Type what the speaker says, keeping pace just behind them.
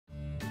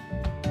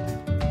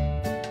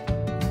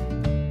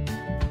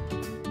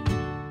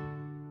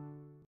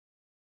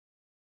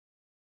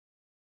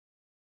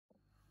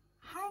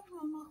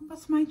everyone, welcome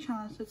back to my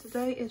channel. So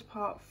today is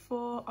part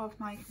 4 of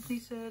my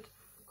completed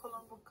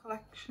colouring book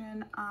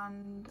collection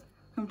and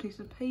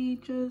completed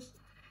pages.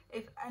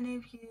 If any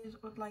of you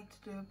would like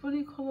to do a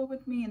buddy colour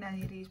with me in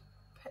any of these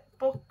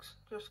books,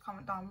 just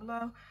comment down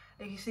below.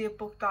 If you see a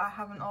book that I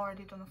haven't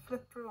already done a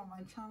flip through on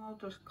my channel,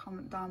 just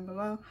comment down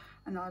below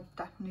and I'll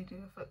definitely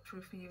do a flip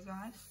through for you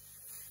guys.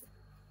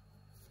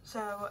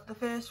 So the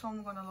first one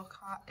we're going to look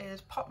at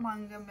is Pop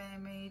Manga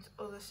Mermaids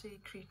Other Sea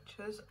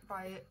Creatures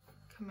by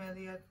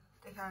Camelia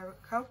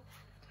Dicarco.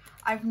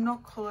 I've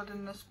not coloured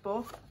in this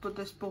book, but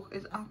this book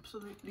is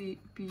absolutely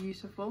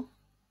beautiful.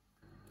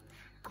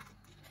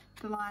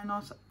 The line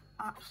art's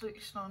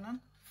absolutely stunning.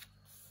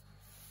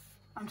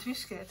 I'm too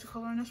scared to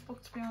colour in this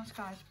book, to be honest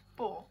guys,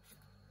 but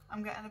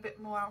I'm getting a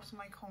bit more out of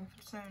my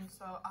comfort zone,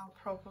 so I'll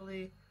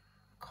probably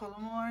colour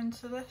more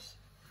into this.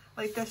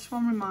 Like, this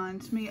one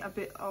reminds me a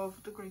bit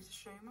of The Greatest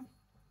Showman,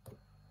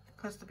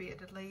 because the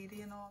bearded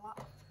lady and all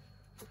that.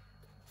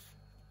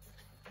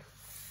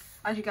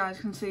 As you guys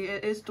can see,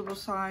 it is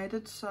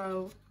double-sided,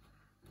 so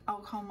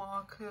alcohol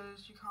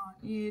markers you can't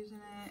use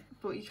in it,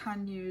 but you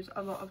can use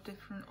a lot of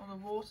different other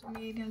water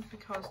mediums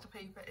because the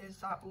paper is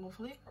that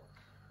lovely.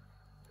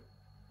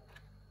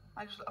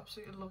 I just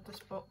absolutely love this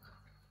book.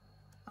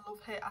 I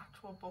love her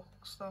actual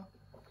books though.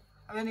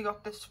 I've only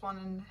got this one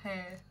in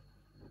her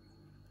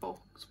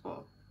books,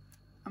 but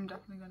I'm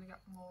definitely going to get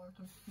more of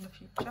them in the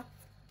future.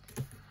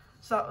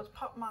 So that was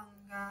Pop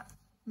Manga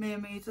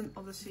Mermaids and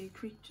Other Sea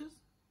Creatures.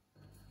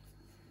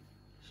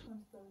 Just going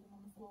to throw them on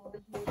the floor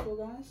as usual,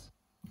 guys.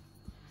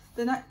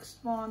 The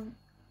next one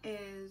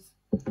is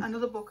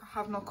another book I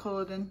have not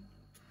coloured in,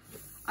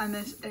 and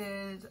this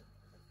is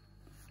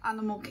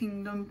Animal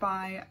Kingdom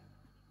by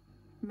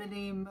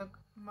Millie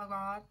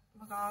Magada.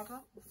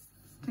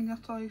 I think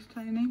that's how you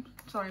say her name.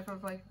 Sorry if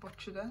I've like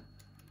butchered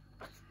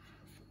it.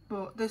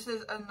 But this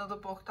is another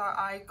book that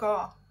I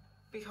got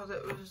because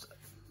it was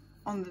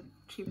on the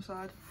cheaper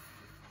side,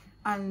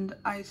 and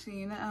I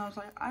seen it and I was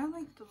like, I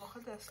like the look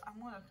of this,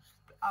 I'm gonna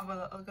have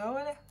a little go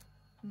at it.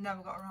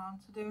 Never got around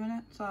to doing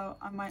it, so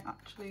I might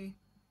actually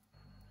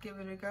give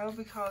it a go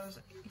because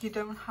you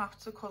don't have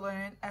to colour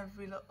in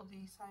every little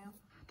detail.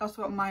 That's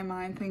what my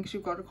mind thinks,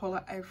 you've got to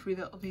colour every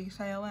little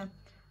detail in,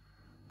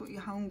 but you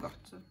haven't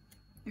got to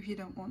if you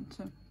don't want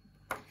to.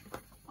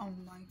 Oh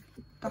my,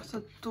 that's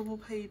a double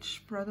page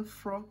spread of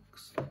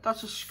frogs. That's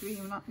just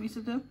screaming at me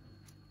to do.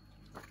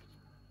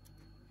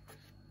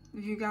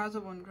 If you guys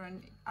are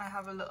wondering, I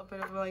have a little bit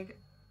of like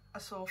a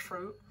sore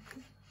throat.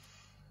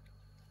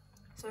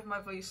 So if my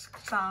voice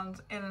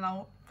sounds in and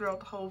out throughout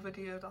the whole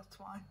video, that's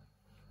why.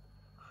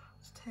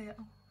 It's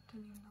turtle,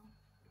 don't even know.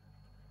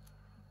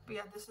 But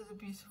yeah, this is a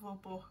beautiful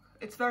book.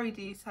 It's very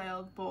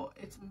detailed, but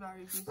it's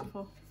very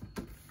beautiful.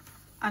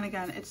 And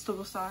again, it's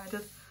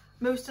double-sided.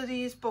 Most of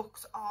these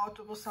books are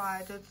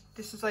double-sided.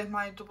 This is like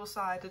my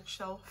double-sided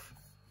shelf.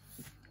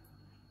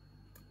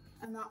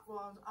 And that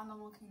was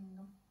Animal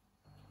Kingdom.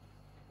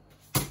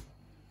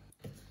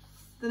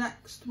 The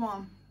next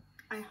one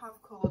I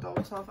have coloured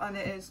out of, and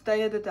it is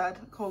Day of the Dead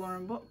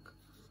colouring book.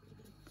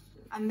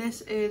 And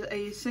this is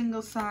a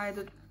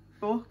single-sided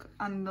book,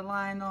 and the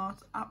line art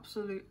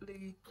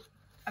absolutely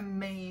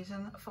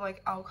amazing for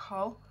like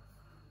alcohol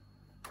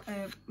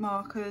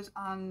markers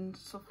and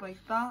stuff like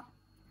that.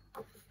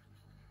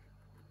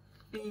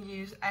 You can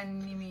use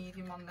any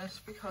medium on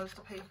this because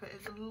the paper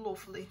is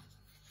lovely.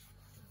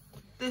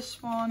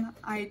 This one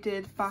I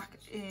did back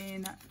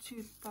in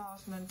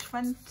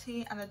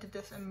 2020 and I did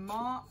this in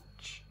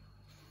March.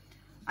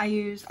 I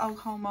used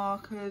alcohol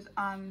markers,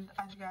 and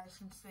as you guys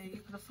can see,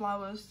 for the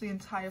flowers, the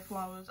entire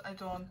flowers I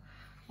done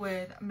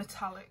with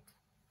metallic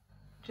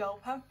gel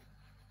pen.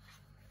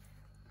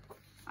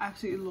 I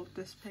absolutely love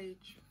this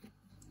page.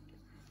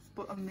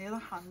 But on the other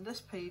hand,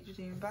 this page is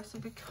even better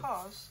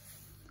because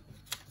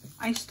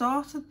I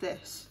started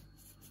this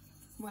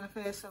when I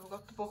first ever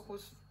got the book,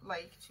 was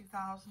like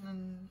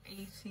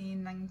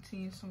 2018,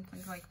 19,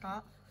 something like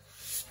that.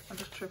 I'll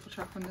just triple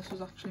check when this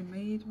was actually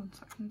made. One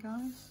second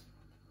guys.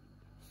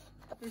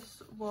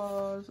 This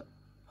was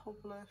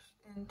published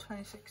in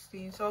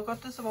 2016, so I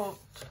got this about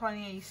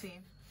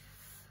 2018,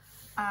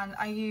 and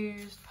I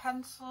used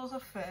pencils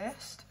at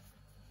first,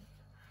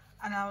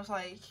 and I was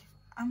like,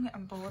 I'm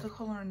getting bored of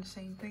colouring the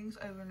same things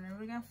over and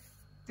over again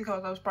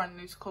because I was brand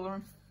new to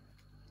colouring.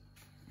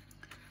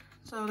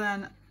 So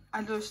then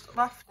I just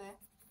left it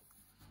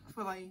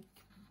for like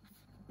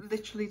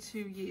literally 2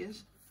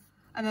 years,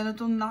 and then I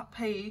done that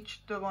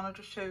page, the one I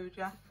just showed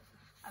you,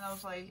 and I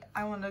was like,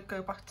 I want to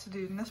go back to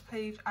doing this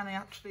page, and I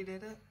actually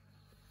did it.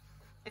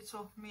 It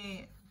took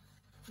me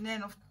near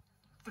enough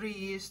 3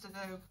 years to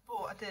do,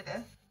 but I did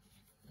it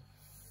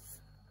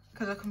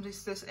because I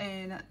completed this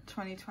in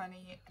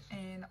 2020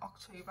 in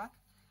October.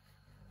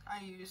 I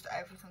used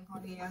everything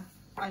on here,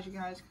 as you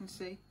guys can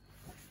see.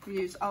 I've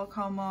used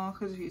alcohol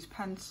markers, I've used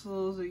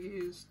pencils, I've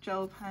used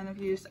gel pen, I've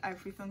used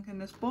everything in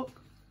this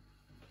book.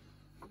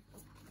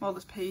 Well,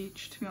 this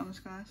page, to be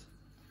honest guys.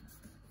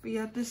 But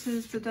yeah, this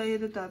is the Day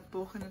of the Dead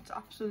book, and it's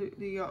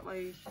absolutely got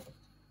like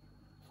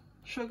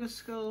sugar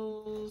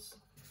skulls,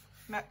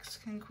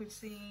 Mexican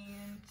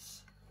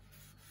cuisines.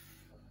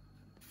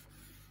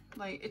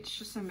 Like, it's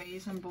just an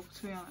amazing book,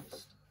 to be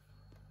honest.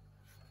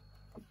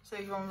 So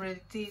if you want a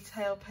really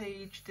detailed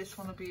page, this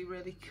one will be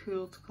really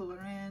cool to colour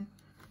in.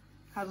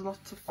 Has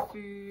lots of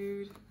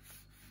food,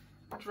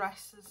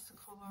 dresses to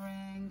colour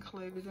in,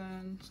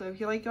 clothing. So if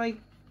you like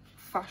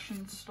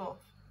fashion stuff,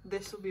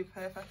 this will be a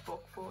perfect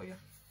book for you.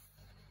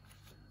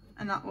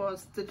 And that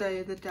was The Day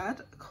of the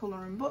Dead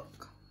colouring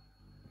book.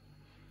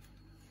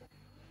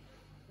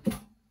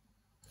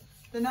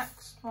 The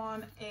next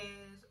one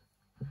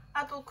is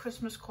Adult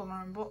Christmas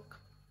colouring book.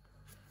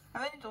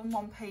 I've only done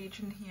one page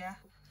in here.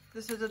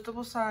 This is a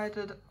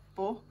double-sided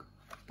book,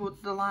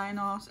 but the line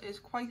art is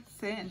quite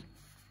thin,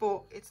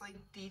 but it's like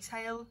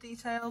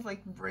detailed,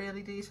 like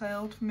really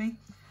detailed for me.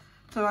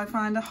 So I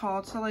find it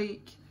hard to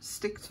like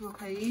stick to a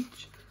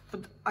page,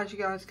 but as you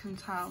guys can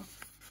tell,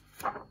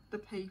 the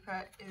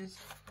paper is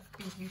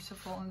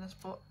beautiful in this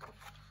book.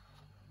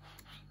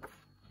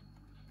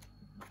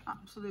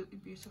 Absolutely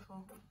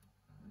beautiful.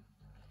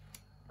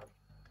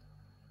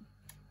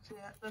 So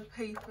yeah, the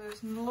paper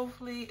is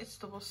lovely, it's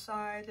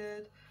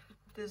double-sided.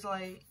 There's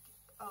like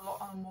a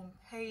lot on one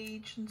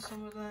page in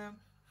some of them,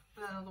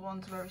 but then other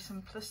ones are very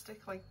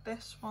simplistic, like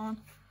this one.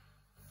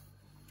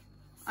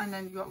 And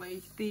then you got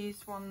like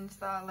these ones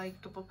that are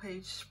like double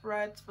page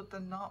spreads, but they're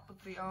not,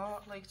 but they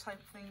are, like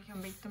type thing. You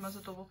can make them as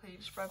a double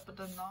page spread, but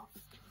they're not.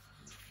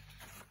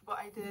 But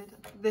I did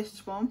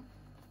this one,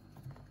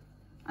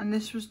 and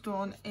this was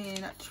done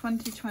in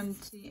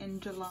 2020 in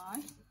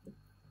July.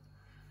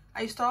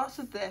 I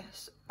started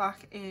this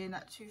back in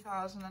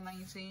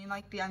 2019,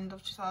 like the end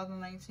of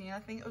 2019. I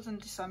think it was in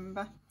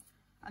December,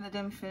 and I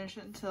didn't finish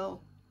it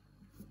until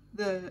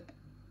the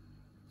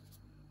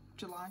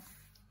July.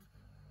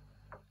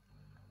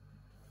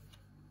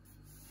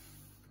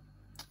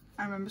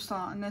 I remember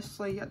starting this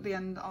like at the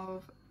end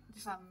of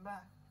December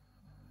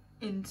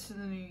into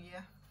the new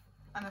year,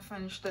 and I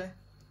finished it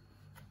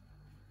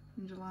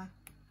in July.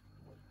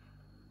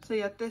 So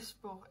yeah, this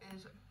book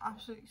is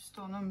absolutely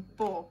stunning,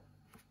 but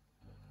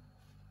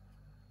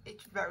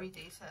it's very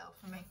detailed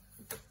for me.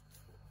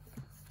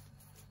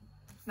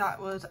 That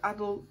was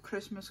Adult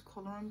Christmas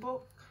colouring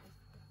book.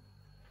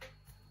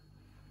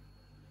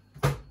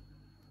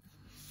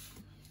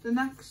 The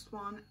next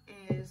one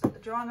is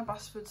Joanna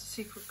Basford's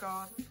Secret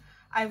Garden.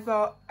 I've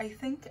got, I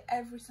think,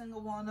 every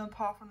single one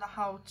apart from the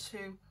How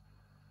to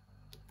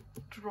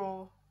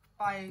Draw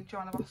by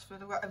Joanna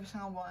Basford. I've got every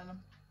single one of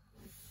them,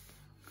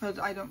 because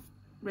I don't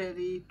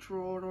really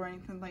draw or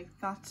anything like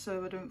that,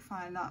 so I don't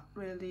find that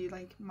really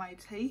like my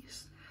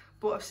taste.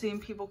 But I've seen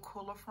people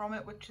colour from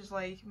it, which is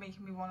like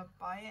making me want to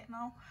buy it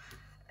now.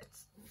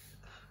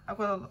 I've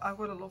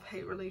got a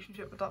love-hate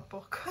relationship with that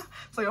book.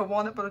 It's like I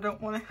want it, but I don't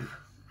want it.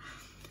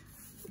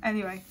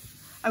 Anyway,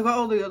 I've got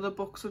all the other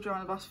books of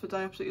Joanna Basford.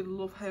 I absolutely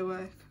love her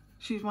work.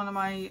 She's one of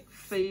my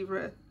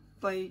favourite,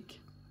 like,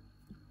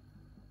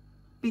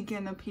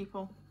 beginner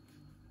people.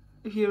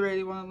 If you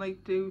really want to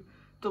like do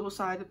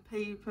double-sided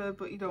paper,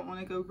 but you don't want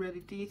to go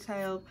really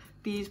detailed,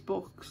 these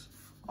books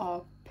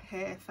are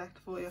perfect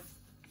for you.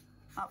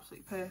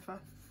 Absolutely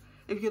perfect.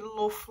 If you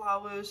love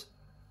flowers,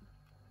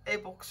 her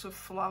books of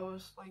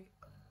flowers, like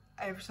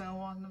every single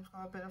one of them's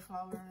got a bit of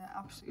flower in it.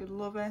 Absolutely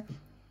love it.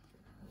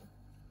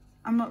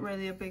 I'm not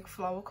really a big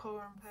flower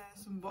colouring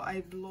person, but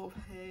I love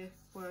her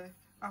work.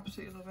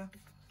 Absolutely love it.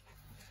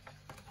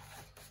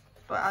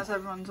 But as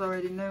everyone's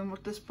already known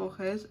what this book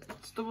is,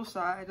 it's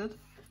double-sided,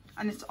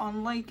 and it's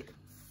on like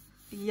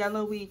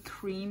yellowy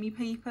creamy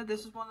paper.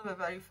 This is one of her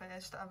very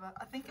first ever,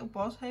 I think it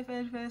was her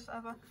very first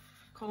ever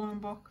colouring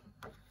book.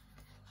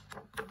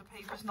 But the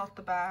paper's not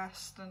the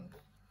best,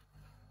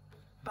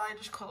 but I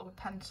just colour with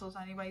pencils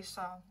anyway,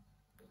 so.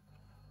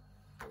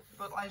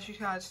 But as you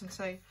guys can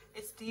see,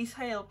 it's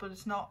detailed, but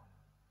it's not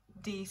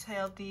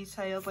detailed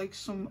like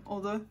some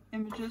other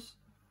images.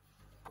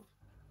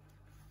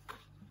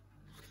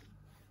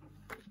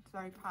 It's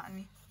very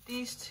patterny.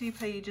 These two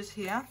pages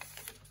here,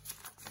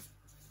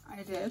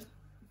 I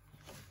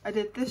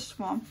did this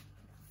one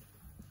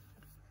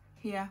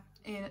here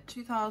in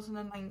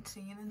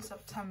 2019 in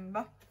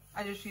September.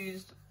 I just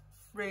used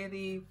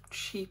really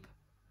cheap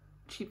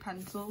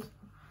pencils.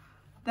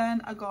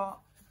 Then I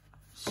got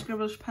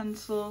scribblage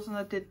pencils and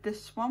I did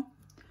this one,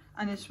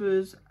 and this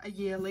was a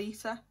year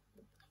later.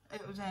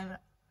 It was in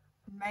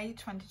May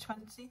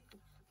 2020,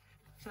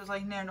 so it was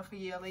like near enough a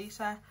year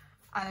later,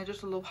 and I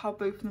just love how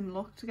both of them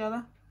look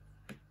together.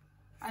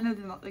 I know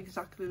they're not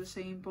exactly the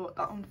same, but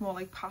that one's more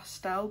like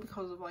pastel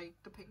because of like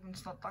the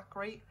pigment's not that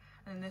great,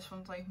 and then this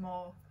one's like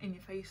more in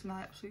your face, and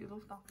I absolutely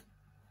love that.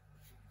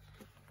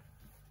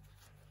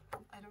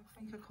 I don't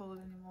think I coloured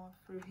anymore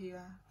through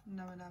here,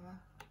 no never.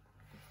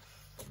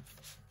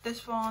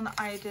 This one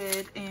I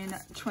did in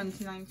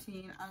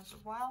 2019 as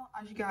well.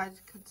 As you guys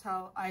could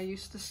tell, I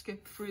used to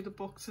skip through the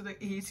book to the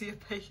easier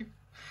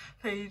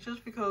pages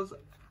because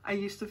I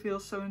used to feel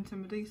so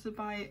intimidated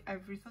by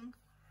everything.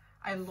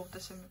 I love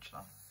this image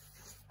though.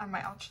 I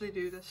might actually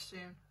do this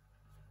soon.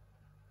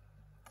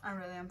 I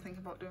really am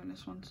thinking about doing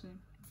this one soon.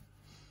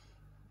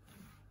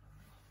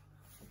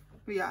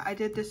 But yeah, I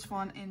did this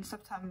one in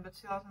September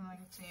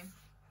 2019,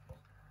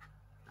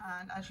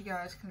 and as you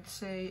guys can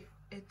see,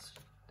 it's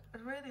a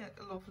really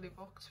lovely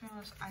book. To be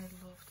honest, I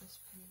love this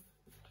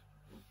page.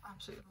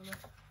 Absolutely love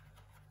it.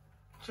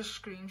 Just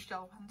screams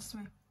gel pens to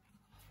me.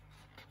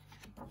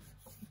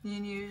 You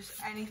can use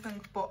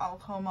anything but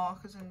alcohol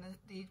markers in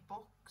these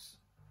books.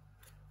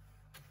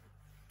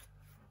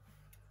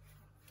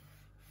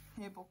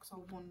 Here books are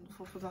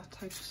wonderful for that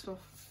type of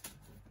stuff.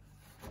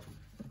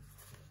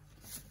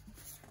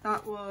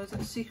 That was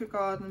Secret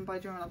Garden by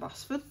Joanna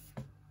Basford.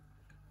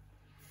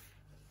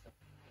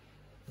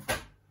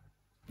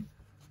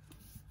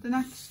 The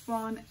next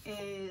one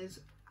is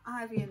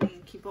Ivy and the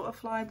Inky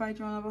Butterfly by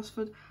Joanna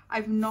Basford.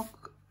 I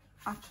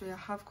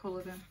have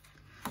coloured in.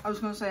 I was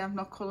going to say I've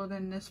not coloured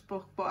in this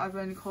book, but I've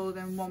only coloured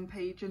in one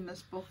page in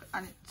this book,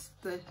 and it's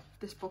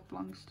this book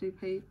belongs to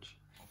page.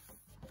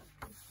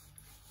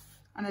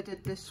 And I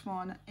did this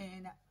one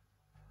in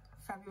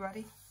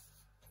February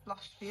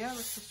last year,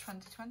 which is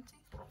 2020.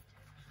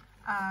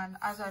 And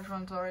as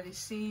everyone's already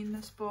seen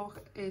this book,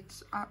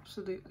 it's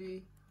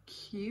absolutely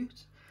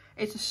cute.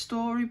 It's a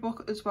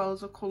storybook as well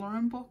as a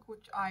colouring book,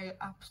 which I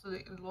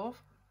absolutely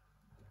love.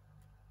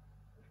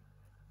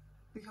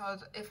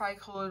 Because if I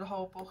colour the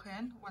whole book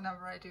in,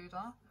 whenever I do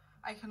that,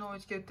 I can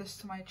always give this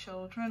to my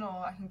children,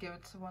 or I can give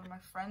it to one of my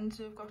friends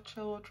who've got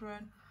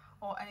children,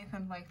 or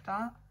anything like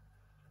that.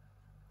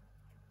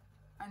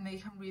 And they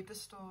can read the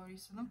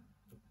stories to them.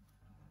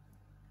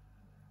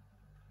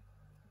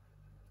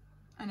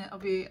 And it'll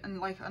be in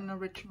like an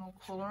original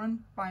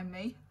colouring by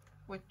me,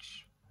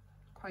 which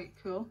is quite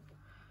cool.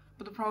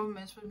 But the problem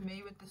is with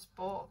me with this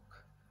book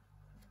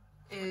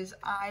is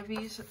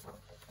Ivy's,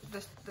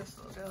 this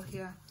little girl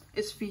here,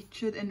 is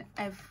featured in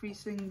every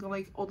single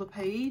like other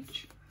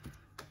page.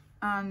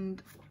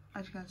 And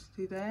as you guys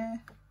see there,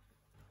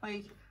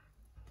 like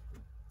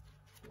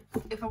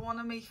if I want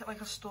to make it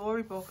like a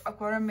storybook, I've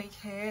got to make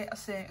her a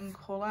certain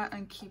colour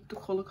and keep the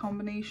colour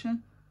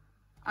combination.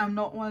 I'm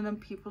not one of them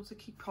people to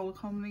keep colour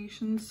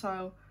combinations,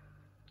 so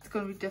it's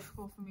going to be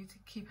difficult for me to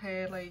keep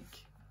her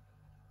like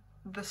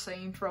the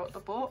same throughout the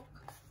book.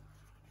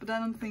 But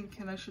then I'm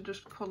thinking I should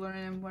just colour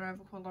in whatever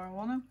colour I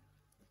want to.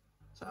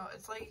 So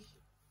it's like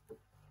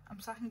I'm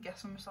second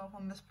guessing myself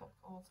on this book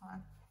all the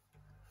time.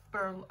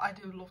 But I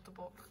do love the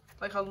book.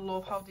 Like, I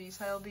love how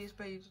detailed these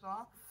pages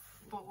are.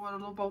 But what I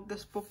love about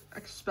this book,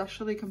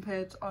 especially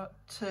compared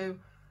to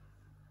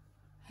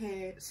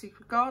her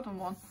Secret Garden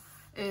one,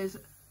 is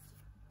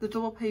the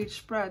double page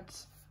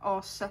spreads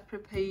are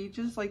separate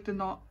pages, like they're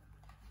not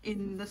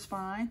in the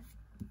spine,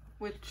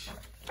 which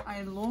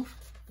I love.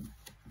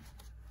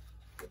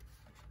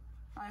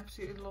 I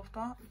absolutely love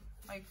that.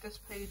 Like, this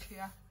page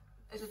here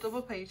is a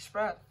double page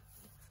spread,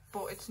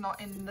 but it's not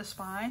in the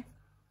spine.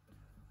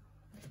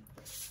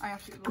 I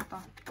absolutely love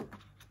that.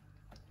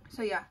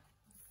 So yeah,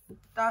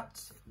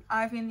 that's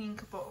Ivy and the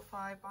Inky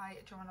Butterfly by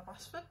Joanna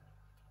Basford.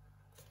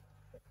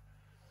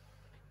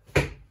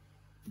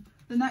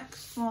 The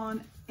next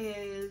one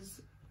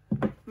is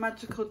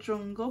Magical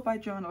Jungle by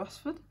Joanna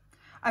Basford.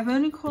 I've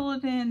only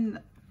coloured in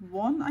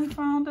one I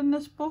found in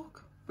this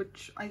book,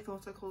 which I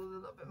thought I coloured a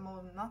little bit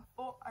more than that,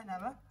 but I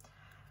never.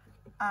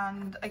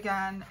 And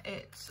again,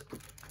 it's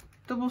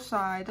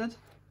double-sided,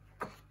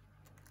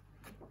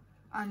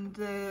 and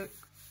the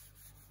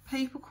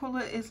paper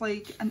colour is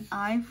like an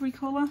ivory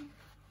colour,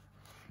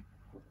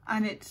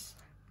 and it's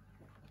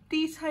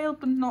detailed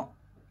but not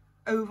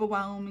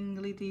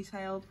overwhelmingly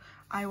detailed.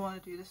 I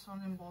want to do this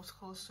one in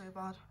watercolour so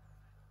bad.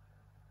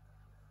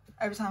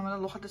 Every time when I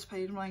look at this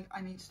page I'm like,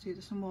 I need to do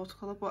this in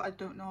watercolour, but I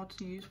don't know how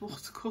to use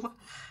watercolour,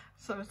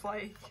 so it's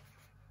like,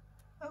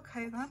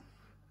 okay then.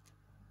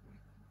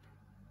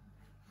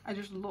 I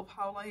just love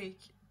how like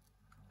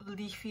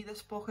leafy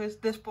this book is.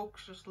 This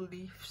book's just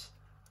leaves.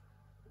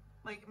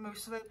 Like,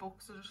 most of her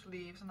books are just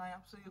leaves, and I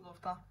absolutely love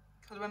that.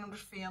 Because when I'm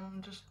just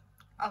feeling just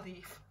a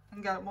leaf,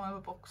 and get one of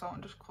the books out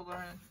and just colour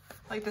in.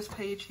 Like this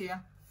page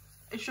here,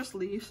 it's just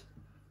leaves.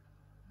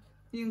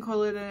 You can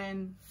colour it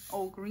in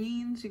all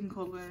greens, you can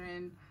colour it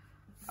in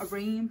a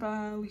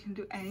rainbow, you can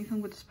do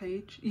anything with this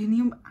page. You can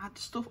even add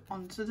stuff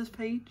onto this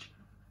page,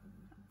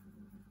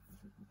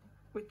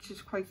 which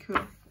is quite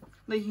cool.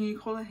 Like, you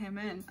can colour him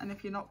in, and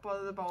if you're not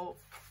bothered about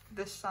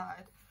this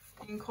side,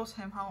 you can cut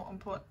him out and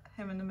put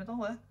him in the middle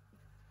there.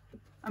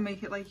 And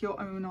make it like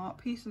your own art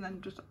piece, and then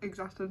just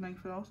exactly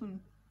anything else and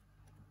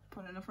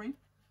put it in a frame.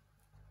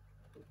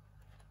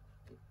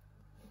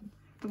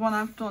 The one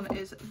I've done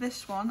is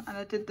this one, and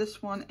I did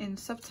this one in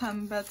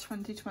September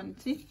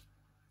 2020.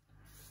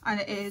 And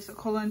it is a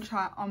colour and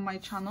chat on my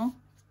channel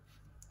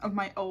of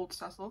my old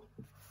Cecil.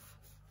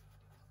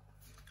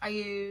 I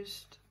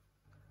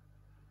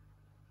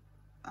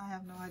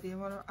have no idea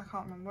I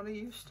can't remember what I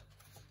used.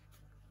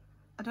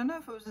 I don't know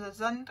if it was the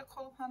Zenda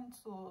colour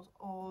pencils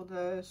or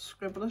the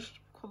Scribbler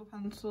colour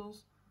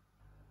pencils.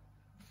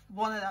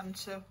 One of them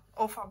two.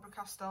 Or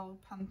Faber-Castell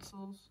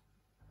pencils.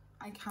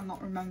 I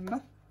cannot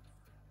remember.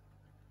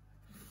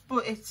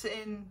 But it's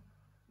in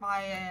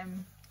my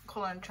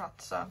colour and chat,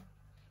 so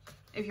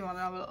if you want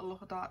to have a little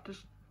look at that,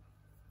 just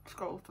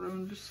scroll through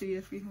and just see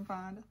if you can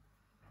find it.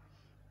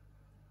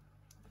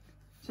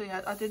 So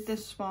yeah, I did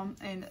this one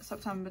in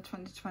September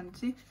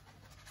 2020.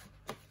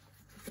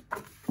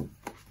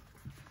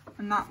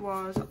 And that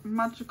was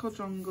Magical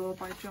Jungle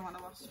by Joanna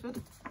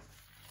Westford.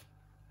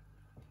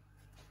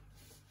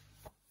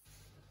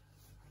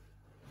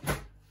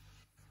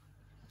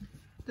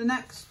 The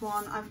next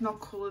one I've not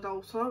coloured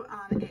also,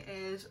 and it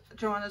is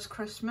Joanna's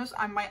Christmas.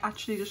 I might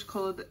actually just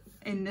colour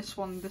in this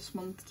one this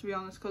month, to be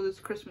honest, because it's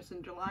Christmas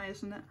in July,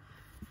 isn't it?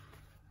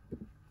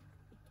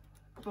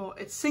 But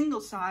it's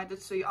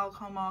single-sided, so your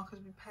alcohol markers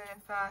will be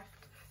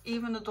perfect.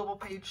 Even the double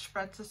page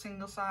spreads are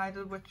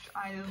single-sided, which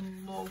I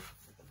love.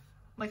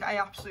 Like, I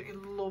absolutely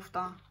love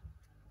that.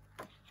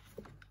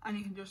 And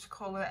you can just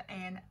colour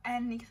in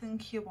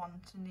anything you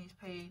want in these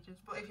pages.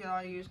 But if you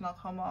are using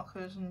alcohol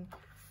markers and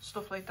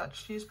stuff like that,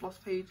 just use gloss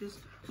pages.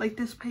 Like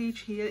this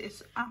page here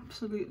is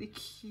absolutely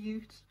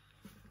cute.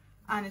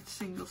 And it's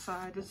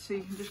single-sided, so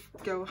you can just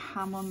go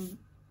ham on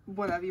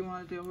whatever you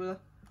want to do with it.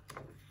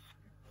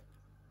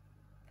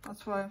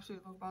 That's what I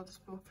absolutely love about this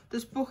book.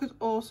 This book is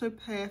also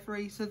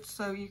perforated,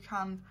 so you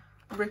can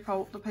rip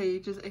out the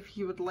pages if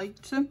you would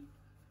like to.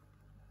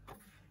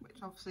 Which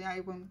obviously I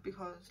won't,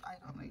 because I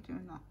don't like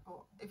doing that.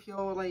 But if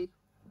you're like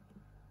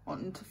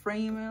wanting to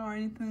frame it or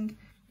anything,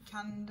 you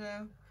can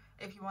do.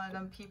 If you're one of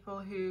them people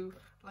who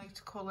like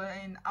to colour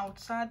in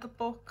outside the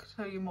book,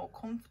 so you're more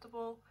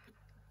comfortable,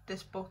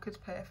 this book is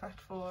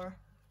perfect for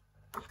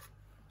it.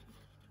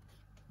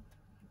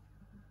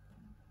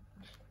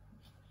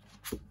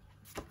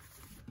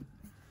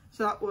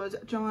 So that was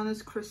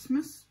Joanna's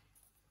Christmas.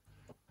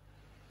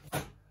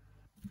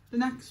 The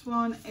next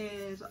one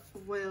is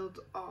World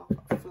of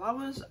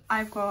Flowers.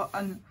 I've got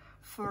a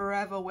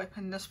forever whip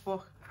in this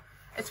book.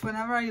 It's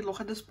whenever I look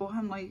at this book,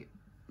 I'm like,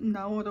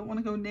 no, I don't want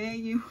to go near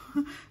you.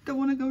 Don't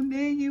want to go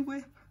near you,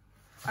 whip.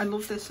 I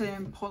love this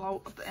pull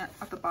out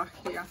at the back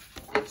here.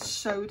 It's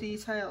so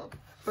detailed.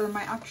 But I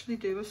might actually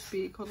do a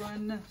speed colour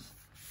in this.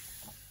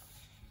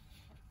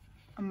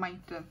 I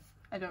might do.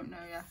 I don't know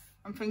yet.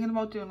 I'm thinking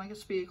about doing like a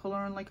speed colour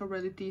on like a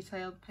really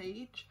detailed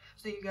page,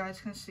 so you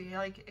guys can see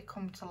like it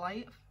come to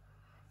life.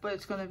 But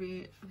it's going to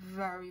be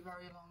very,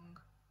 very long,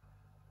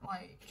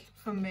 like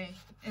for me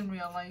in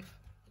real life.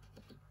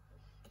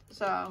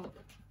 So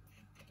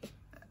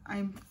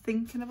I'm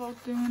thinking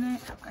about doing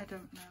it. I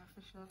don't know if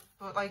I should,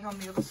 but like on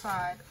the other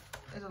side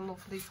is a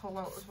lovely pull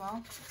out as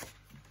well.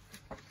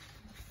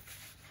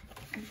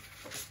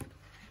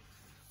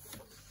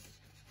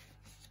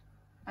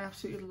 I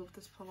absolutely love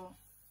this pull out.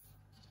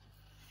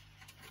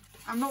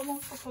 I'm not one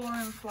for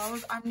colouring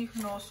flowers, and you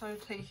can also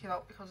take it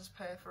out because it's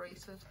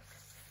perforated.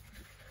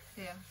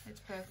 Yeah, it's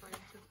perforated.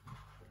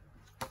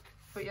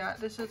 But yeah,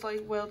 this is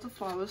like World of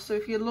Flowers, so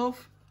if you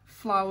love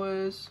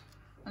flowers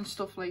and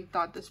stuff like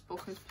that, this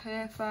book is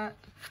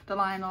perfect. The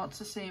line art's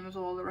the same as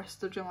all the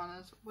rest of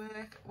Joanna's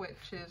work,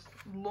 which is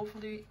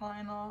lovely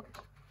line art.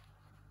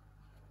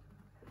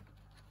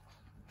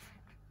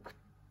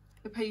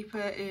 The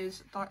paper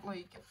is that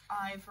like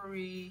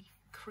ivory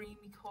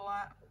creamy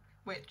colour,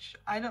 which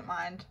I don't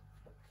mind.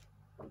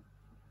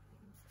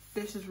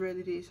 This is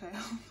really detailed.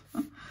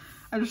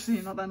 I just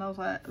seen that then I was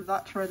like,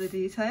 that's really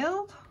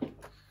detailed.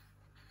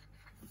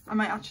 I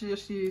might actually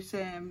just use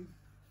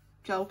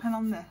gel pen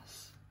on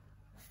this.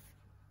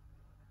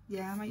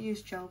 Yeah, I might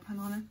use gel pen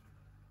on it.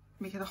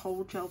 Make it a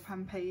whole gel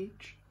pen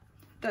page.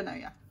 Don't know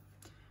yet.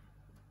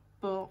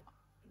 But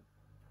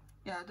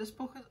yeah, this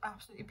book is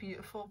absolutely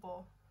beautiful,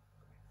 but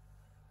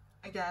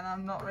again,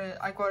 I'm not really,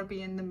 I gotta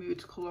be in the mood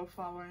to colour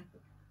flowering.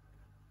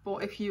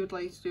 But if you would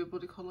like to do a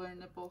body colour in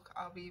the book,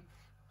 I'll be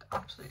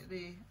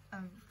absolutely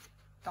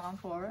down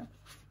for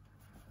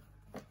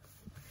it.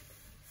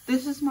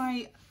 This is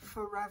my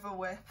forever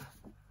whip.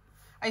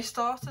 I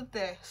started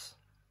this,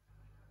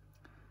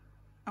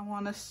 I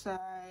want to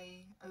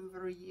say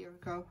over a year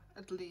ago,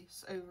 at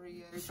least over a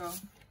year ago.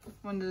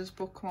 When did this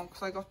book come out?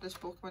 Because I got this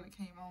book when it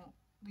came out,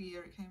 the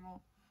year it came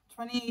out,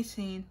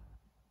 2018.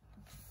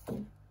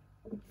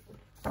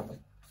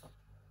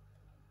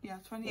 Yeah,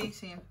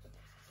 2018.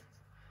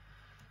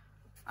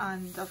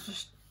 And I've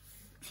just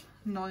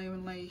not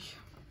even like,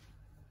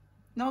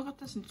 no, I got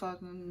this in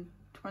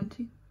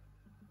 2020.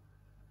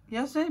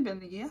 Yeah, it's nearly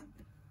been a year.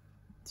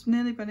 It's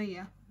nearly been a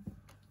year.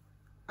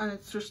 And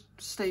it's just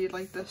stayed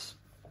like this.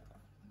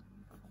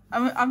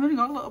 I've only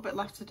got a little bit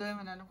left to do,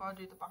 and then I've got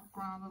to do the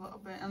background a little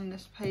bit on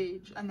this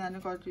page, and then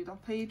I've got to do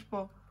that page,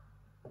 but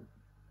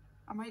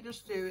I might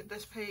just do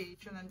this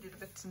page and then do the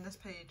bits in this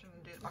page and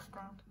then do the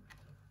background.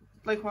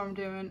 Like what I'm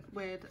doing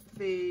with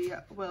the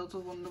Worlds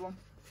of Wonder one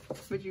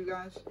with you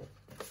guys.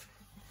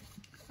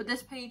 But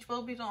this page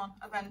will be done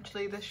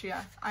eventually this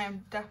year. I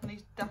am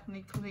definitely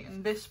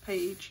completing this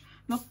page.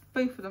 Not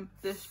both of them,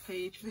 this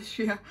page this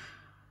year.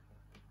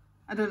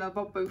 I don't know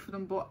about both of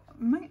them, but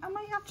I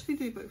might actually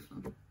do both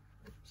of them.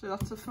 So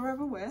that's a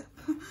forever whip.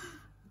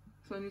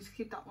 So I need to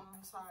keep that one on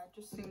the side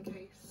just in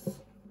case.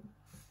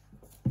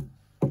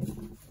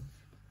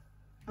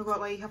 I've got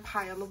like a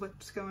pile of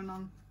whips going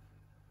on.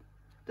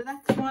 The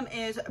next one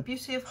is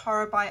Beauty of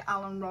Horror by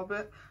Alan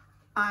Robert.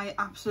 I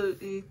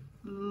absolutely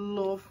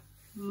love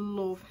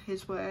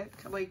his work.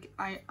 Like,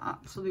 I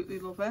absolutely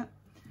love it.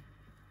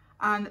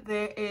 and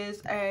there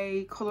is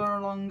a colour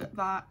along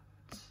that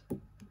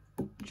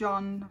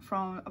John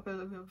from A Bit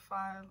of a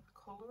File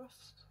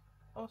Colorist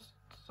or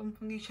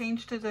something, he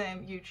changed his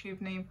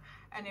YouTube name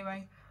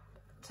anyway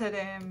to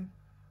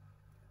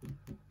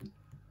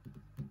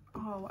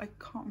oh, I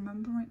can't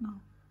remember right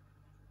now.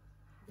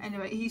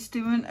 Anyway, he's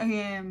doing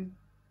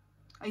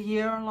a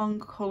year-long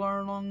colour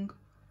along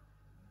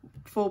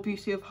for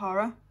Beauty of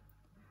Horror,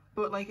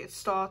 but like it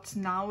starts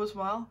now as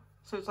well,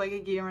 so it's like a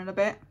year and a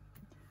bit,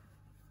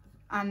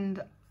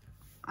 and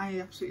I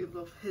absolutely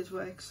love his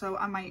work, so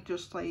I might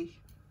just like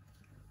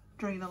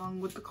drain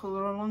along with the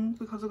colour along,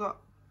 because I got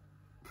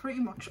pretty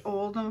much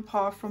all of them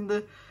apart from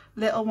the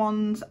little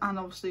ones and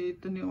obviously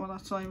the new one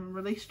that's not even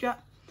released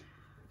yet.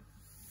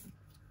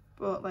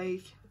 But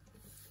like,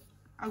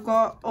 I've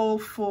got all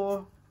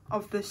 4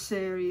 of this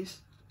series,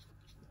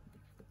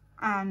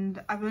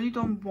 and I've only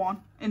done 1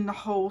 in the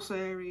whole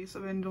series.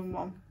 I've only done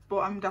 1, but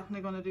I'm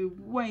definitely going to do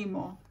way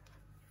more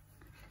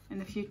in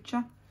the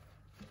future.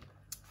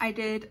 I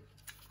did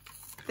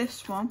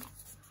this one,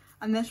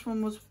 and this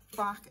one was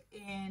back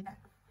in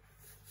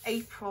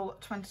April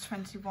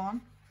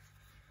 2021.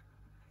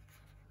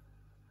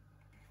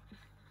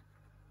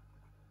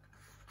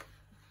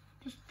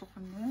 Just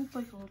looking there, it's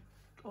like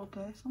all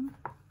day something.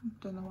 I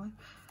don't know why.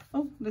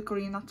 Oh, the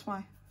green, that's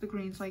why. The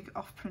green's like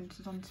off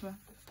printed onto it.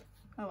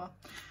 Oh well.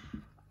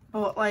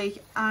 But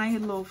like, I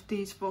love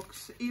these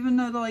books, even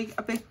though they're like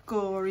a bit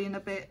gory and a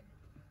bit,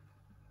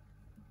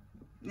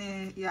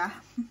 yeah,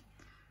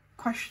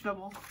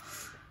 questionable.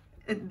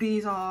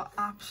 These are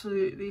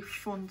absolutely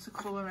fun to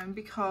colour in,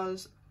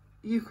 because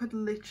you could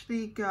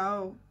literally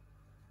go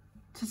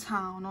to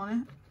town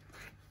on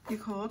it. You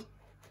could.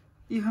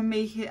 You can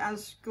make it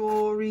as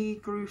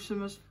gory,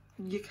 gruesome as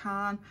you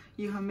can.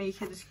 You can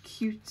make it as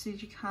cute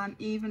as you can,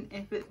 even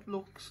if it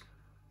looks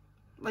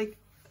like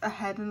a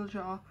head in a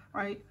jar,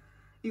 right?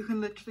 You can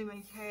literally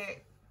make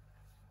it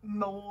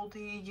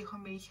mouldy. You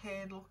can make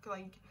it look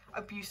like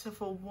a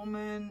beautiful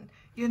woman.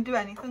 You can do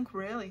anything,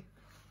 really.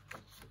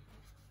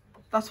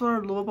 That's what I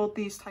love about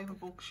these type of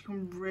books. You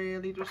can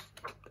really just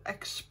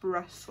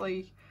express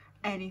like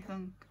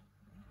anything.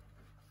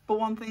 But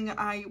one thing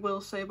I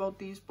will say about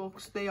these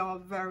books, they are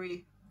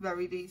very,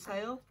 very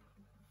detailed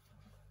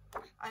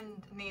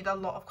and need a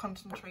lot of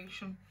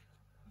concentration.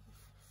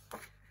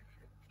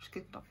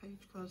 Skip that page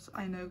because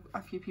I know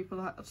a few people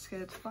that are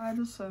scared of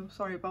spiders, so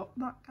sorry about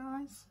that,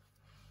 guys.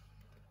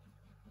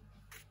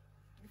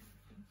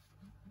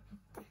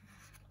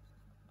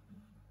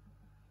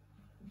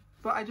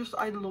 But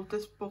I love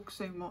this book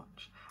so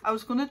much. I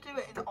was gonna do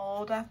it in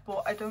order,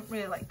 but I don't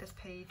really like this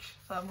page,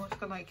 so I'm just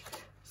gonna like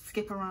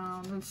skip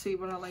around and see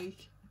what I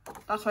like.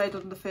 That's why I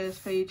done the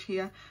first page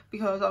here,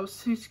 because I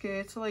was too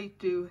scared to like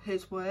do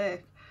his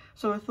work.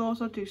 So I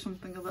thought I'd do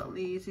something a little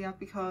easier,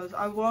 because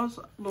I was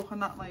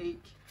looking at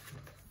like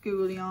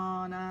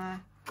Ghouliana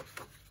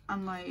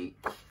and like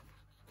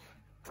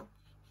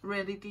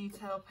really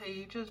detailed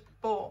pages,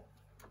 but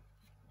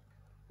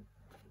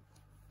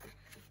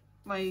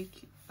like,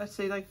 let's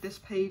say like this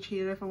page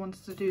here, if I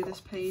wanted to do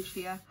this page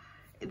here,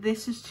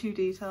 this is too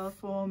detailed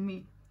for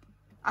me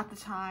at the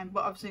time,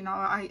 but obviously now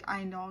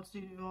I know how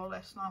to do all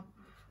this now.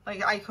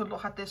 Like, I could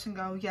look at this and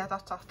go, yeah,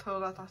 that's that,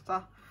 that's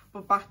that.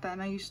 But back then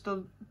I used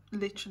to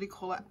literally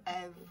colour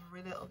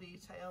every little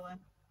detail in.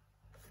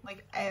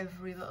 Like,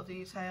 every little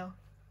detail.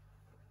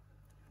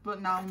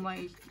 But now I'm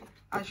like,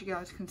 as you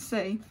guys can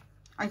see,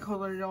 I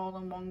colour it all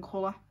in one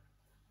colour.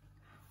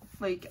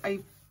 Like, I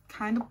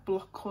kind of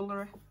block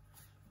colour it,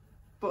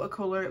 but I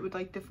colour it with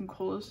like different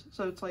colours.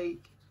 So it's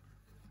like,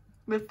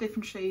 with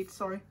different shades,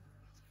 sorry.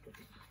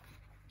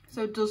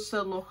 So it does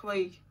still look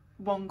like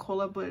one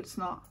colour, but it's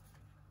not.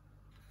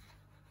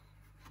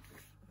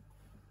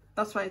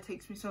 That's why it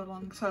takes me so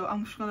long. So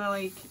I'm just gonna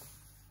like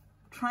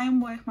try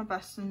and work my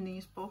best in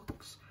these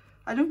books.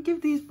 I don't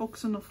give these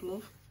books enough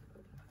love,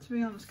 to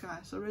be honest,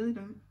 guys. I really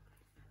don't.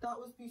 That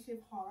was Beauty of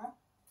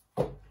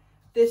Horror.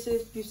 This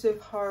is Beauty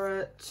of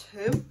Horror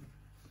 2.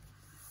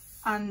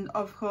 And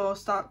of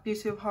course that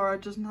Beauty of Horror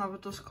doesn't have a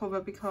dust cover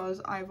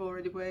because I've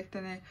already worked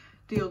in it.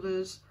 The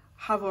others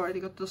have already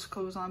got dust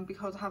covers on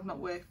because I have not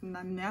worked in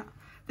them yet.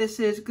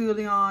 This is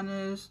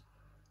Ghouliana's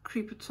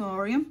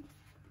Creepatorium.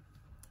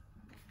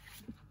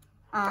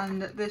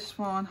 And this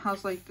one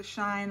has like the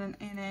shining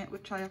in it,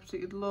 which I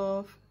absolutely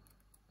love.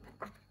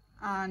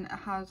 And it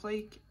has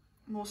like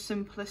more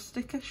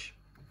simplistic-ish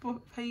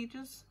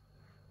pages.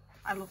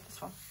 I love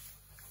this one.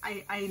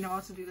 I know how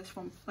to do this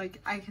one. Like,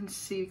 I can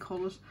see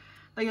colours.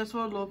 Like, that's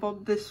what I love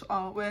about this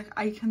artwork.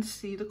 I can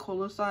see the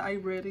colours that I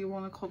really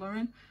want to colour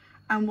in.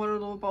 And what I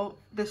love about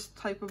this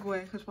type of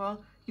work as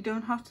well, you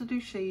don't have to do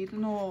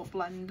shading or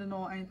blending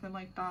or anything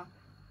like that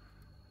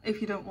if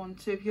you don't want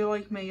to. If you're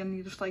like me and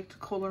you just like to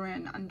colour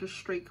in and just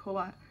straight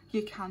colour,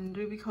 you can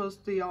do, because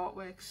the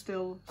artwork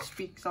still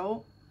speaks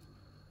out,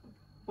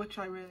 which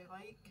I really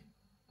like.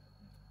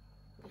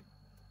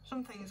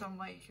 Some things I'm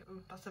like, oh,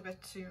 that's a bit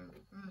too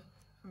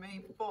for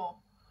me, but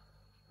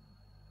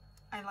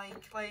I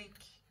like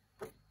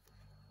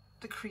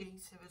the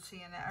creativity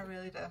in it, I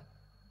really do.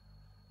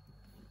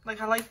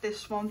 Like, I like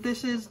this one.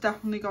 This is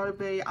definitely got to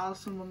be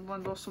Alice in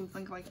Wonderland or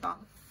something like that,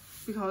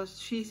 because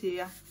she's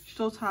here, she's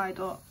all tied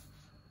up,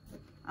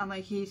 and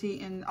like he's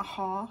eating a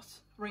heart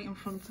right in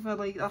front of her.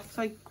 Like, that's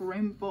like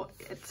grim, but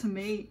to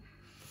me,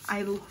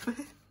 I love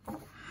it.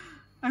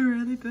 I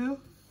really do.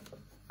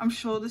 I'm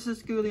sure this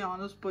is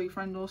Giuliano's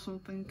boyfriend or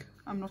something.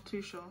 I'm not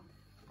too sure.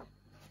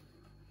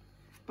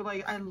 But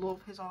like, I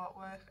love his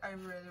artwork. I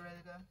really,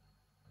 really do.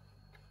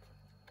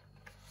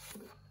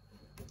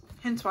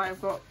 Hence why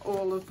I've got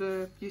all of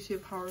the Beauty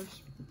of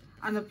Horrors.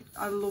 And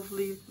a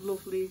lovely,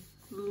 lovely,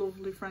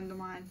 lovely friend of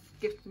mine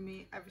gifted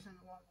me every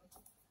single one,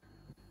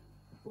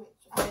 which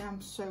I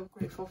am so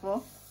grateful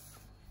for.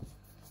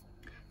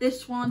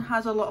 This one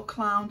has a lot of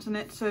clowns in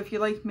it, so if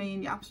you're like me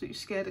and you're absolutely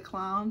scared of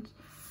clowns,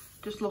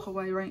 just look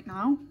away right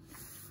now.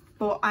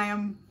 But I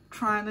am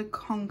trying to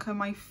conquer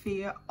my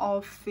fear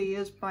of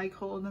fears by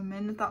colouring them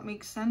in, if that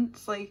makes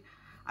sense. Like,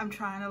 I'm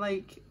trying to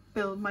like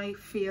build my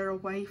fear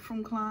away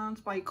from clowns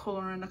by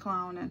colouring a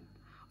clown in.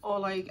 Or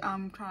like,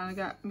 I'm trying to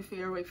get my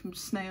fear away from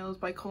snails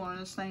by colouring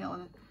a snail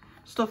in.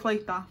 Stuff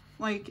like that.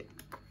 Like,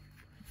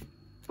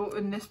 but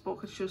in this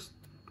book it's just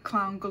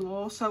clown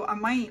galore, so I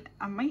might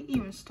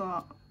even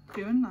start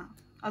doing that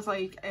as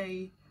like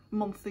a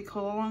monthly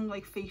colour along,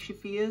 like Face Your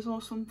Fears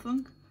or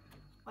something,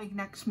 like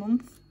next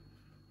month.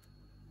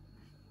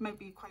 Might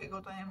be quite a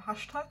good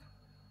hashtag.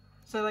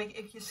 So like,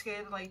 if you're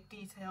scared of like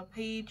detailed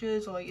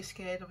pages, or you're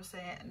scared of a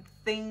certain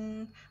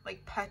thing,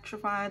 like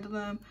petrified of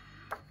them,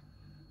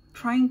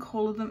 try and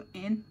colour them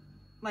in.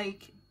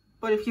 Like,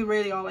 but if you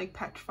really are like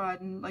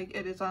petrified and like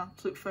it is an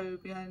absolute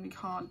phobia and you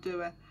can't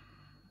do it,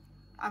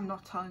 I'm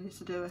not telling you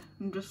to do it.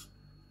 I'm just,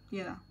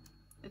 you know,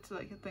 it's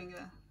like a thing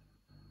there.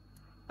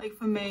 Like,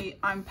 for me,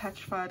 I'm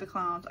petrified of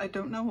clowns. I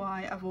don't know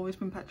why, I've always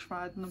been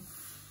petrified of them,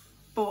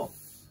 but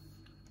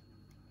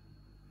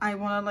I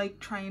want to like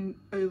try and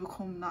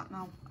overcome that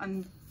now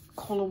and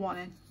colour one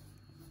in.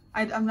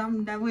 I've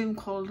never even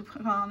coloured a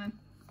clown in.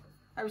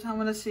 Every time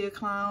when I see a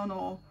clown,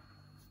 or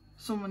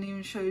someone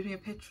even shows me a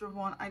picture of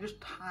one, I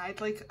just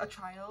hide like a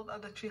child. I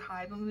literally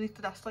hide underneath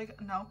the desk, like,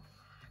 no,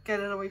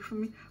 get it away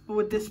from me. But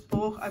with this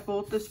book, I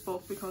bought this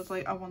book because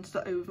like I wanted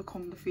to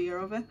overcome the fear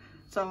of it,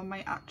 so I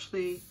might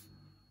actually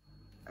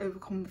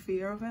overcome the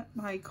fear of it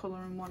by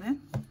colouring one in.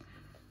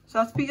 So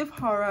that's Beauty of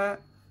Horror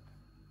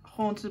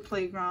Haunted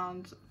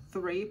Playground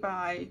 3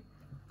 by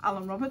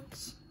Alan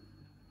Roberts.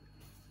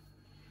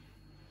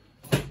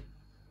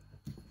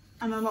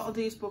 And a lot of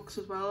these books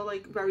as well are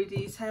like very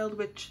detailed,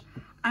 which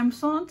I'm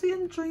starting to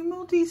enjoy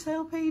more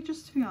detailed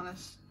pages, to be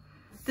honest.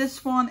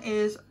 This one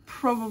is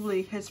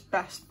probably his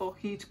best book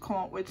he's come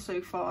up with so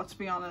far, to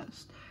be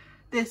honest.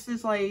 This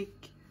is like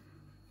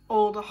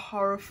all the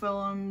horror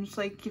films,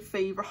 like your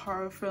favourite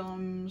horror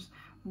films,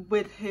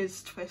 with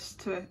his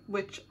twist to it,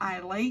 which I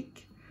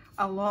like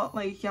a lot.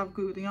 Like, you have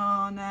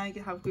Giuliana,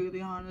 you have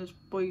Giuliana's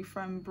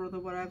boyfriend, brother,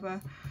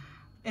 whatever,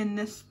 in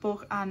this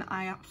book, and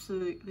I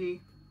absolutely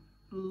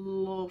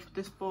love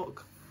this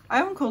book. I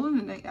haven't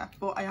coloured in it yet,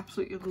 but I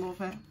absolutely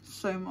love it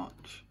so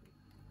much.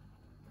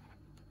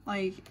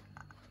 Like,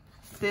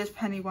 there's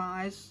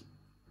Pennywise,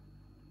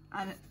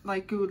 and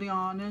like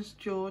Giuliana's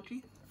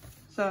Georgie,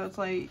 so it's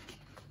like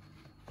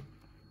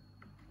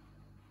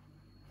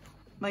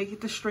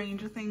the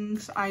Stranger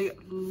Things. I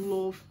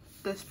love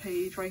this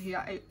page right here.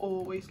 I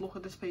always look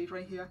at this page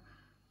right here.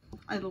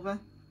 I love it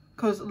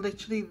because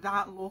literally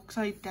that looks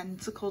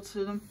identical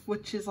to them,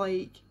 which is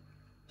like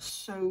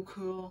so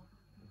cool.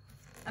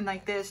 And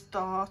like, there's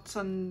darts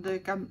and the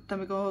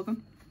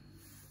Demogorgon.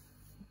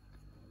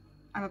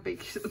 I'm a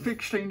big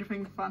Stranger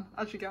Things fan,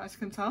 as you guys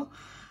can tell.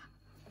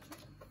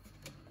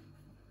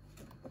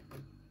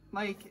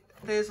 Like,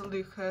 there's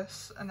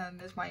Lucas, and then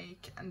there's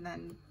Mike, and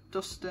then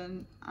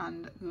Dustin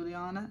and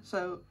Giuliana.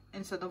 So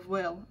instead of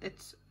Will,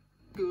 it's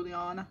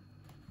Giuliana.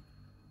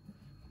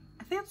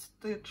 I think that's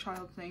the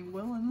child's name,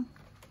 Will, isn't it?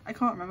 I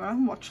can't remember. I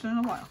haven't watched it in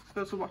a while. I'm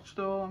supposed to watch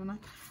it all, haven't I?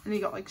 And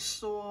you got like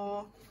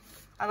Saw.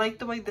 I like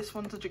the way this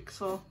one's a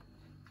jigsaw.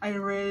 I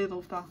really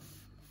love that.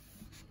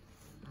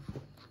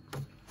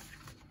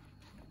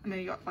 And then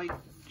you got like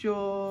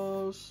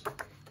Jaws.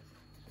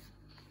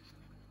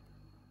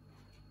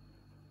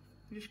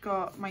 You just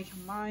got Michael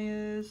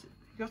Myers.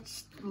 You got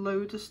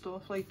loads of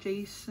stuff like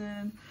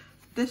Jason.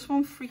 This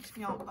one freaks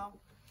me out though.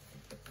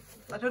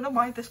 I don't know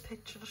why this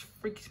picture just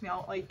freaks me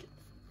out. Like,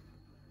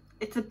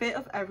 it's a bit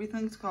of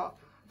everything. It's got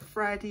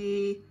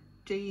Freddy,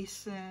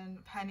 Jason,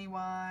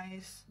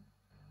 Pennywise.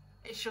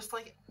 It's just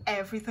like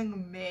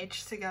everything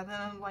merged together,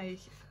 and like,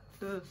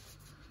 ugh.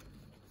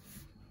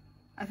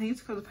 I think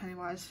it's because of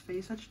Pennywise's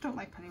face. I just don't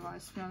like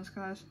Pennywise, to be honest,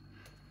 guys.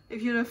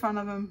 If you're a fan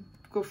of him,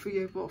 good for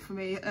you, but for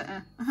me,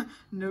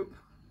 nope.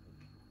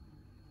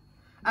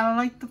 And I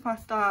like the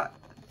fact that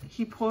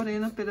he put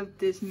in a bit of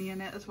Disney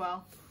in it as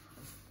well.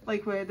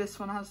 Like, where this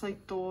one has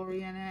like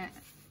Dory in it,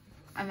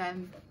 and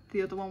then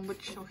the other one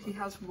with Chucky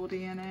has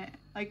Woody in it.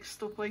 Like,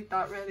 stuff like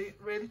that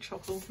really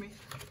chuckles me.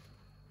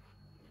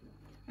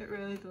 It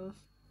really does.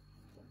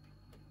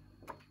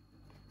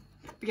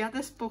 But yeah,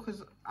 this book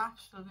is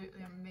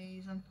absolutely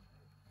amazing.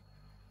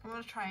 I'm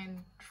gonna try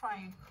and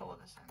colour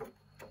this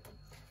in.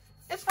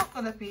 It's not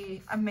going to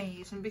be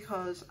amazing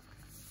because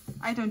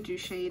I don't do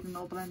shading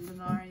or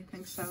blending or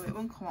anything, so it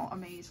won't come out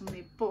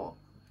amazingly, but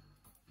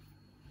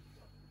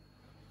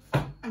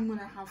I'm going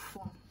to have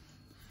fun.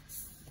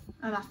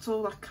 And that's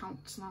all that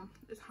counts now,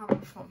 is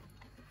having fun.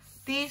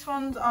 These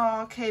ones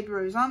are KB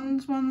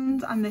Roseanne's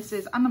ones, and this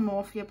is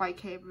Anamorphia by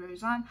KB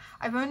Roseanne.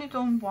 I've only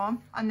done one,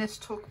 and this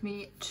took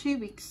me 2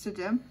 weeks to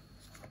do.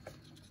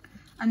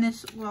 And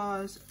this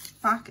was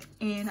back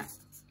in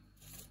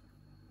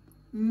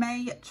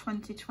May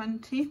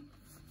 2020.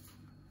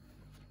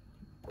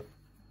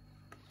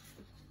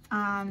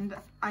 And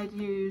I'd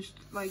used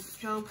like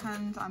gel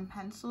pens and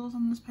pencils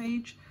on this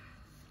page.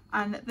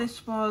 And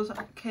this was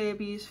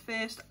KB's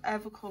first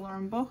ever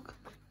colouring book.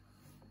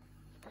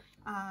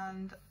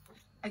 And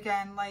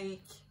again,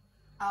 like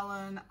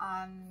Ellen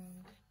and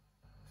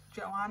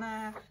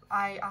Joanna,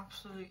 I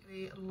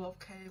absolutely love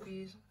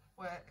KB's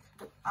work.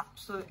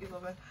 Absolutely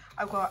love it.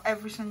 I've got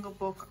every single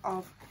book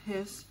of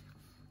his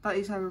that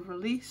he's ever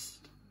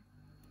released.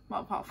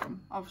 Well, apart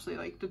from obviously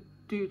like the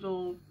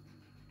Doodle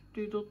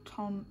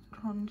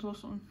Tons or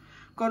something.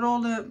 Got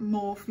all the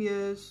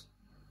Morpheas.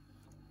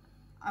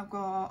 I've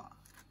got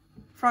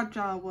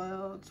Fragile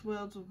Worlds,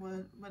 Worlds of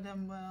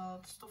Within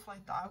Worlds, stuff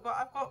like that.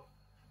 I've got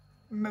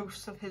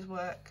most of his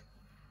work.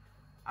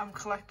 I'm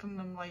collecting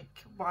them like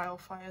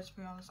wildfire, to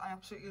be honest. I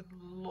absolutely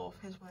love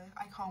his work.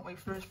 I can't wait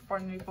for his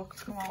brand new book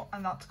to come out,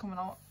 and that's coming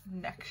out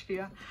next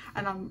year,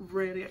 and I'm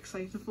really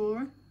excited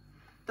for it.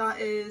 That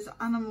is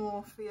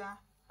Anamorphia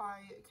by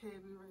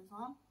KB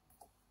Roseanne.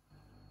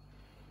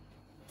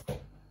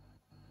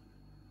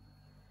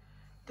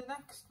 The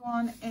next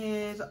one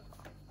is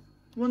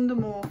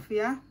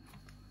Wondermorphia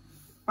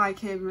by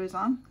KB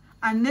Roseanne,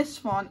 and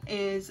this one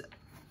is,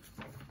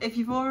 if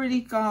you've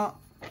already got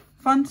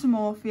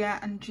Phantomorphia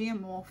and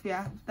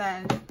Geomorphia,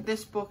 then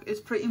this book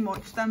is pretty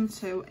much them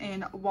two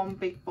in one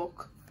big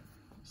book.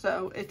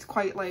 So it's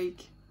quite like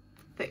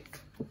thick,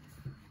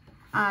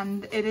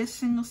 and it is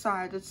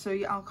single-sided, so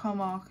your alcohol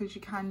markers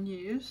you can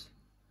use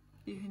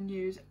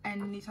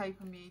any type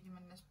of medium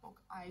in this book.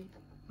 I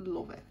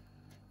love it.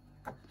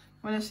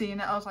 When I seen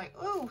it, I was like,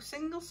 oh,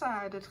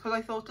 single-sided, because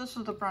I thought this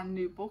was a brand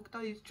new book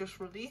that he's just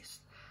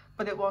released,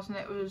 but it wasn't.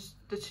 It was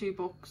the two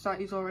books that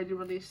he's already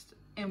released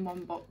in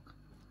one book.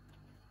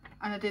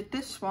 And I did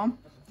this one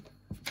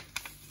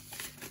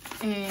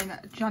in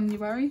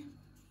January,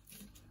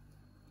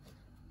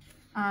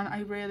 and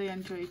I really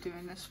enjoyed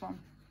doing this one.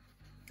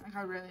 Like,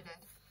 I really did.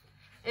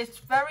 It's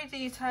very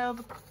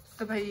detailed,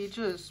 the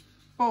pages,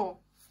 but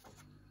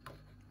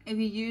if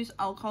you use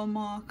alcohol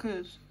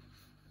markers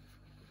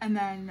and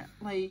then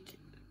like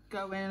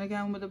go in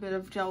again with a bit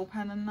of gel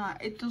pen and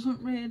that, it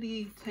doesn't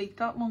really take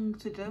that long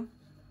to do.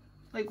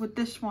 Like with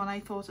this one, I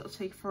thought it'll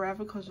take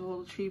forever because of all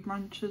the tree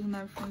branches and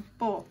everything,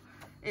 but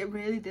it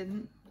really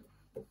didn't.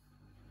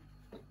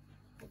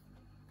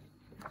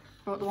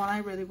 But the one I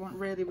really want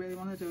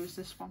to do is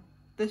this one.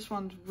 This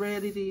one's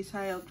really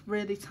detailed,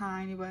 really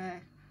tiny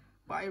work,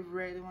 but I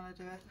really want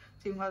to do it.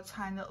 It's even got a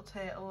tiny little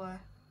turtle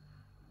there.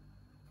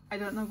 I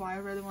don't know why I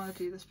really want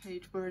to do this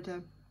page, but I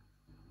do.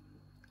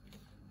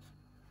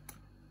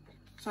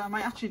 So I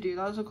might actually do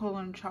that as a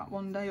colouring chat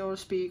one day, or a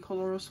speed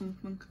colour or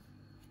something,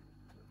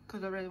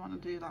 because I really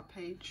want to do that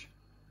page.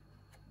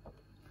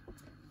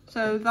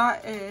 So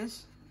that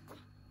is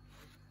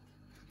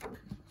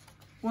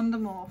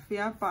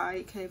Wondermorphia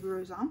by KB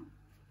Roseanne.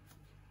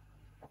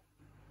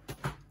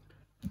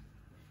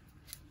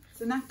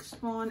 The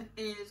next one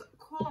is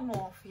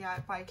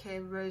Colormorphia by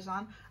KB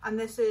Roseanne, and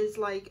this is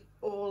like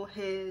all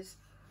his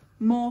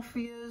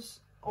Morpheas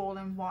all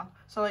in one.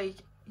 So like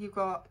you've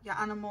got your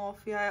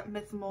Anamorphia,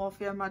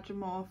 Mythomorphia,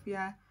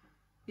 Magimorphia,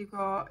 you've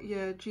got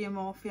your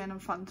Geomorphia and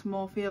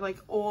Phantomorphia, like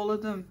all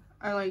of them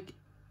are like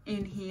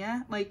in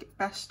here, like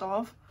best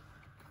of.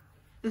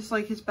 This is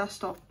like his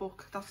best of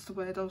book, that's the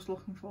word I was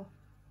looking for.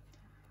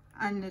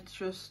 And it's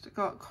just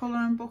got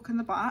colouring book in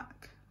the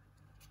back.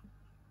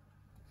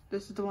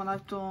 This is the one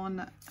I've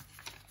done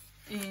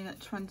in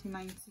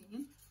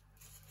 2019.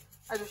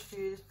 I just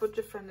used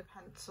budget friendly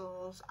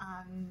pencils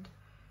and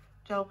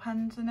gel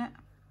pens in it.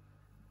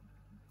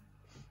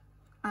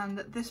 And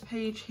this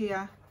page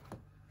here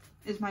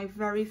is my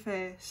very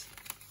first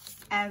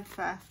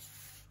ever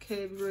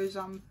KB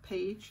Roseanne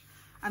page,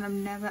 and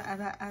I'm never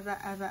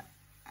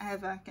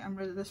ever getting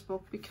rid of this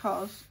book,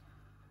 because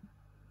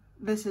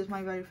this is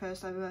my very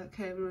first ever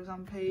KB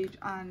Roseanne page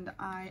and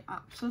I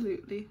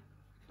absolutely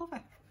love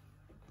it.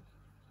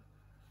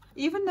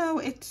 Even though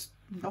it's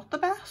not the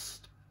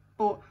best,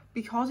 but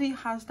because he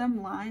has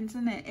them lines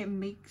in it, it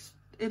makes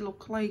it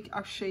look like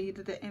I've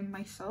shaded it in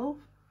myself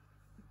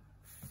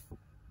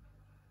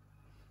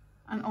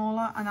and all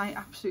that, and I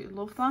absolutely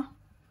love that.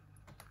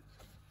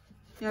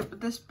 Yeah,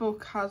 but this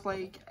book has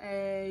like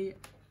a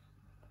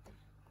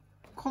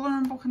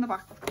colouring book in the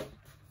back,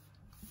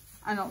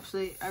 and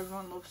obviously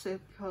everyone loves it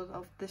because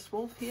of this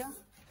wolf here.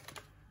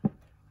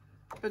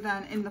 But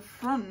then in the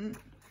front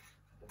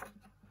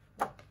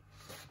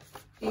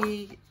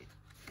he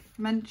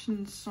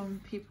mentions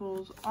some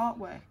people's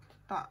artwork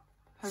that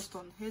has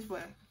done his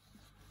work.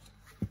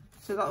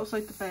 So that was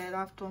like the bird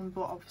I've done,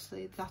 but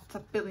obviously that's a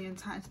billion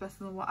times better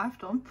than what I've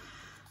done.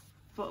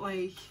 But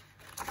like,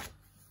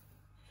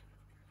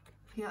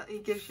 yeah,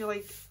 it gives you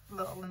like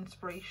little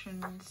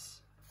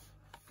inspirations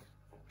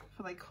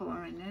for like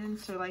colouring in.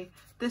 So like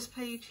this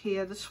page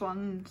here, the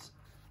swans,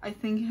 I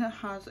think it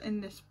has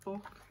in this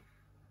book.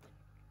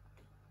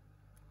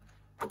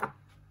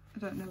 I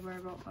don't know where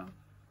about them.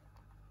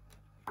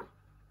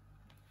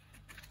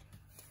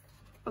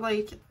 But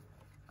like,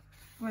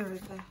 where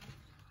is it?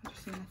 I've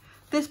just seen it.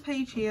 This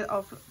page here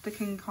of the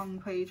King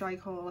Kong page, I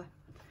call it.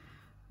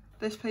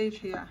 This page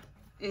here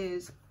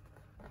is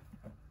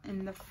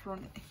in the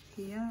front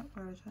here.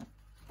 Where is it?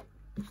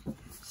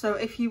 So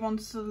if you want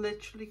to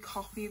literally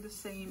copy the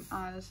same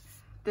as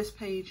this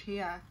page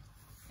here,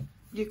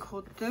 you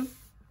could do,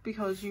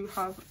 because you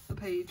have the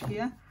page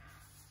here.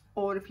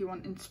 Or if you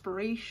want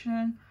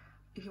inspiration,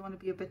 if you want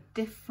to be a bit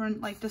different,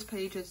 like this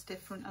page is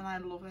different and I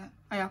love it.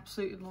 I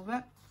absolutely love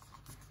it.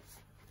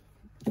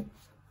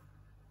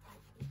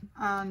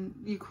 And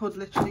you could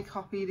literally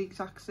copy the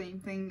exact same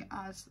thing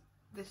as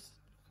this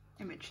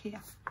image here.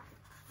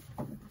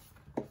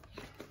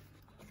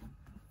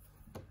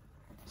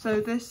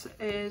 So this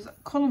is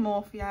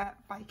Colourmorphia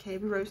by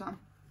KB Roseanne.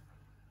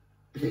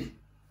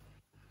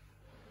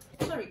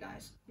 Sorry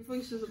guys, your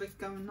voice is a bit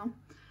going on.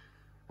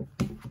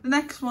 The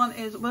next one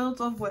is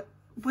Worlds of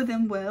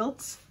Within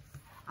Worlds,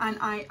 and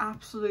I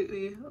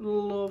absolutely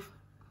love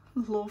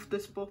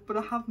this book, but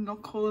I have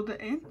not coloured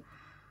it in.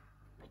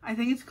 I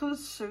think it's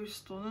because it's so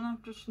stunning,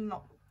 I've just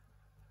not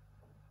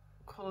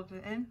coloured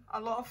it in.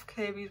 A lot of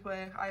KB's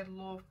work I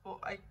love, but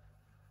I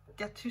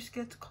get too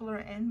scared to colour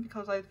it in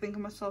because I think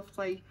of myself as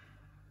like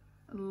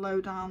a low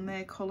down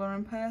there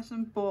colouring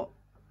person, but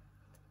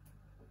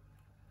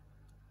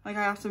like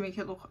I have to make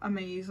it look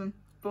amazing.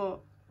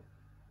 But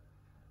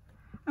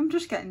I'm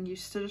just getting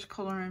used to just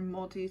colouring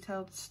more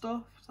detailed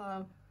stuff,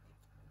 so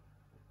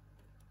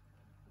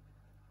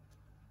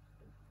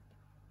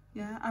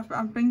yeah,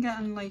 I've been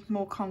getting like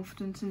more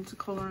confidence into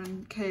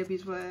colouring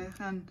Kirby's work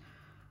and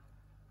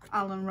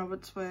Alan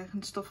Roberts' work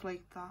and stuff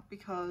like that,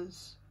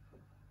 because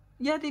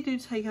yeah, they do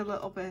take a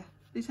little bit,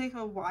 they take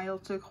a while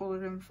to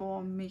colour in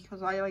for me,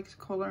 because I like to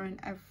colour in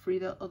every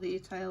little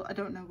detail. I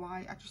don't know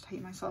why, I just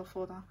hate myself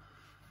for that,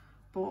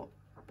 but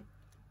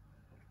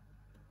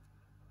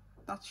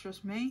that's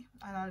just me,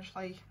 and I just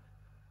like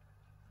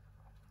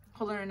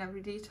colour in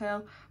every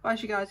detail. But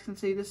as you guys can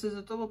see, this is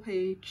a double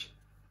page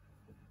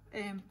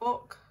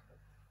book,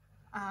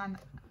 and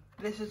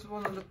this is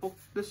one of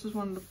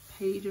the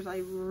pages I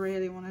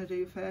really want to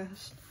do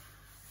first.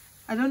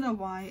 I don't know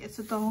why, it's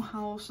a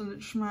dollhouse and it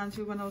just reminds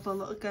me when I was a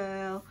little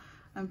girl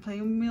and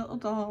playing with my little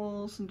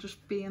dolls and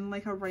just being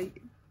like a right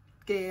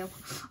girl.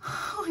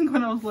 Like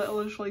when I was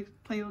little, just like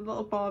playing with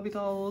little Barbie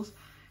dolls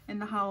in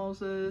the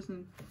houses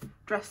and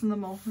dressing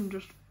them up, and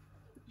just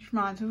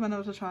reminds me when I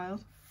was a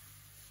child.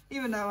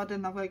 Even though I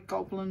didn't have like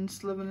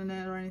goblins living in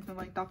there or anything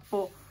like that,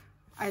 but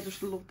I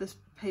just love this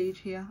page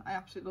here. I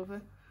absolutely love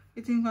it.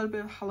 It's even got a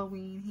bit of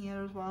Halloween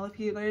here as well. If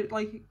you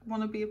like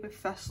want to be a bit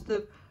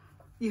festive,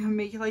 you can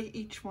make like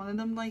each one of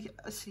them like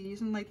a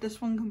season. Like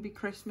this one can be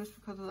Christmas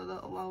because of the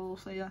little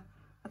elves. So yeah,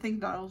 I think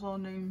they're all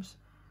gnomes.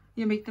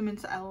 You make them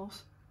into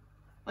elves.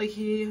 Like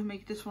here, you can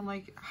make this one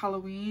like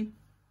Halloween.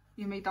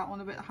 You make that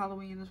one a bit of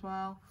Halloween as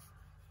well.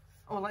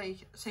 Or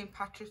like St.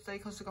 Patrick's Day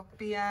because they got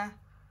beer.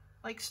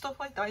 Like stuff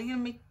like that. You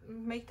can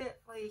make it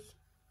like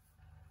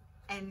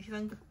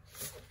anything.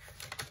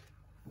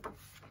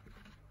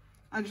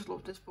 I just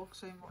love this book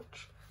so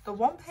much. The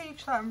one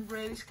page that I'm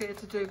really scared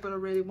to do, but I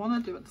really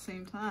want to do at the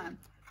same time,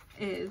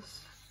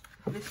 is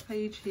this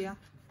page here.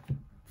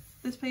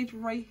 This page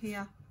right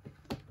here.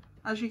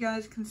 As you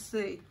guys can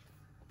see,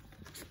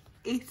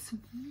 it's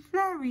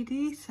very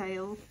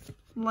detailed.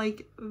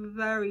 Like,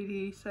 very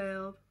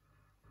detailed.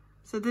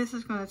 So this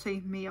is going to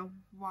take me a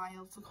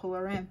while to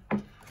colour in.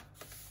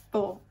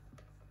 But,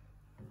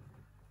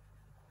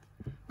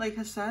 like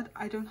I said,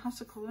 I don't have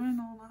to colour in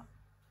all that.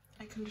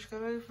 I can just go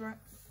over it.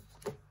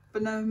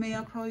 But knowing me,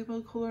 I probably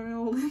will colour it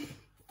all in.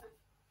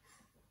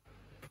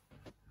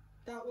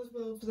 That was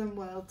Worlds Within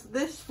Worlds.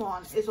 This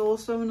one is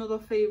also another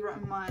favourite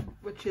of mine,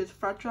 which is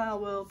Fragile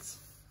Worlds.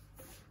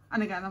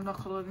 And again, I'm not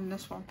coloured in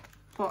this one,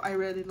 but I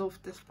really love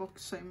this book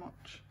so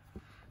much.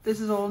 This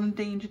is all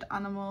endangered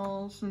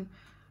animals and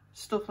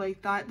stuff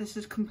like that. This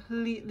is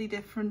completely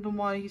different than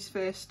what he's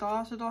first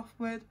started off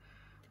with.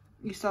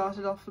 He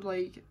started off with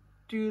like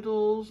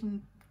doodles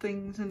and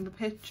things in the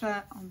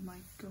picture. Oh my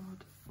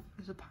god,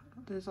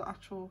 there's an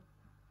actual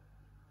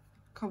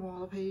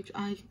koala page.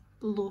 I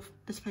love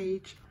this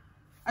page.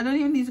 I don't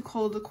even need to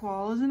colour the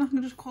koalas in, I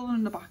can just colour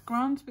in the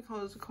background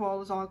because the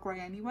koalas are grey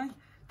anyway.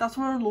 That's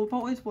what I love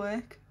about his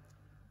work.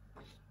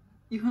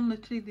 You can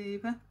literally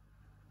leave it.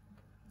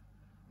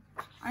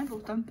 I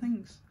love them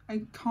things.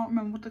 I can't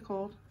remember what they're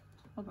called.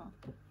 Hold on.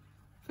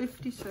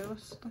 52,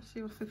 let's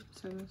see what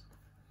 52 is.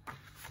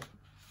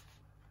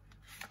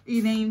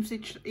 He names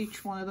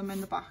each one of them in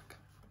the back.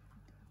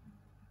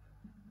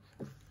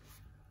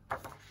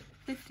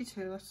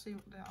 52, let's see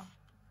what they are.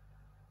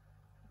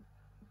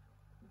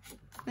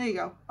 There you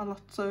go,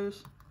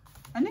 Alotsos.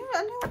 I knew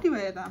they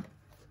were them.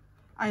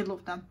 I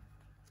love them.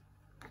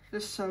 They're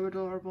so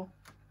adorable.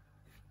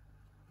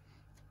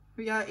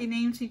 But yeah, he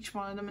names each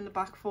one of them in the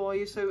back for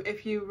you, so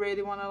if you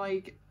really want to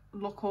like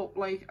look up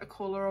like a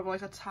colour of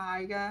like a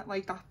tiger,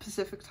 like that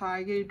Pacific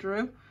tiger you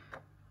drew,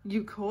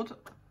 you could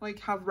like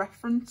have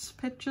reference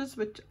pictures,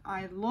 which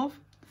I love.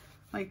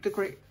 Like the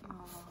great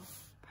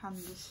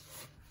pandas,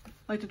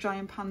 like the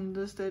giant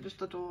pandas, they're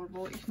just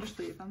adorable. You can just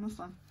leave them as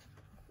them.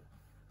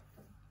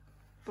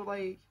 But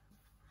like,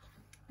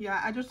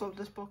 yeah, I just love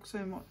this book so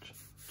much.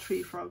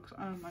 Tree frogs,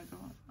 oh my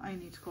god, I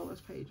need to colour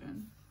this page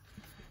in.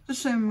 There's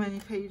so many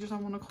pages I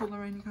want to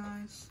colour in,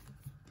 guys.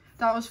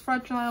 That was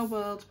Fragile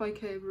Worlds by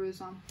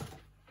Kerberos.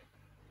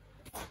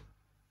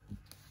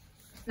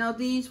 Now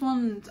these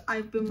ones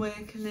I've been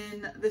working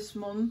in this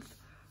month,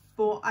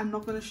 but I'm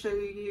not going to show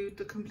you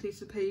the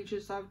completed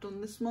pages I've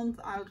done this month.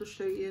 I'll just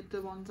show you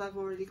the ones I've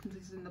already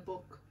completed in the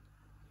book.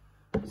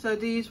 So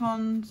these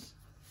ones,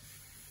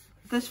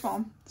 this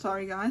one,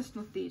 sorry guys,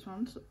 not these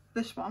ones,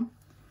 this one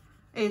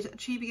is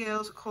Chibi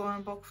Girls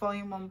Colouring Book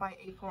Volume 1 by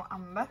April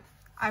Amber.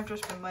 I've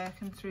just been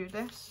working through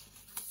this.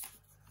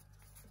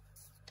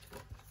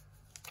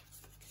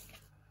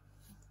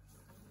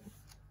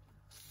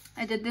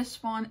 I did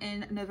this one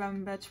in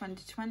November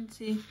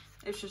 2020.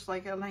 It's just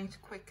like a nice,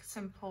 quick,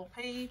 simple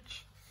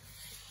page.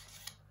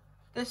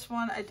 This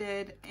one I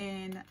did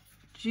in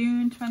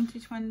June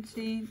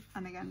 2020,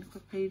 and again,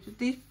 quick pages.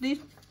 These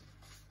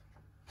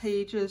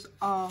pages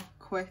are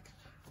quick.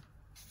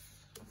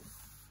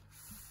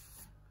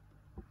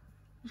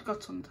 Just got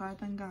tongue tied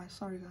then, guys.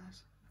 Sorry,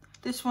 guys.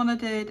 This one I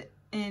did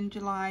in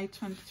July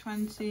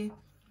 2020.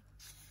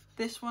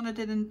 This one I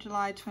did in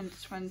July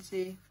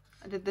 2020.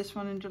 I did this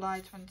one in July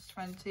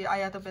 2020. I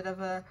had a bit of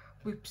a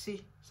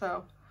whoopsie,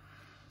 so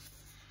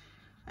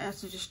I had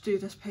to just do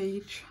this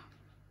page.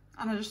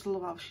 And I just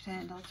love how she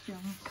turned out, to be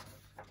honest.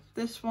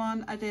 This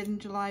one I did in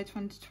July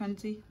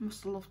 2020.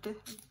 Must have loved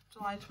it.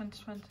 July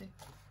 2020.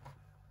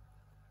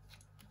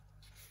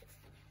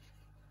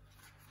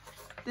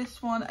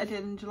 This one I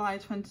did in July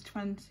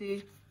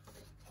 2020.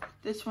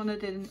 This one I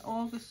did in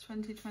August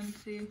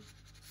 2020.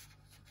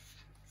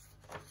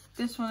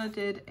 This one I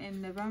did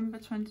in November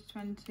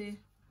 2020.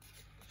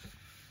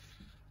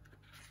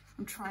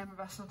 I'm trying my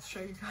best not to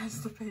show you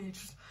guys the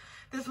pages.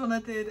 This one I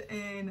did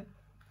in,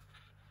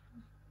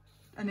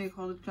 I know you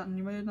call it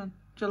January then,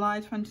 July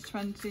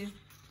 2020.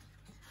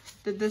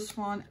 Did this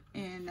one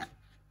in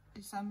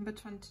December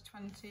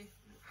 2020.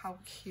 How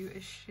cute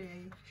is she?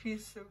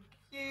 She's so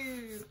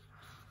cute.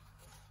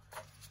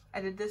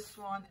 I did this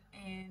one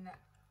in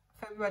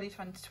February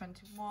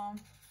 2021.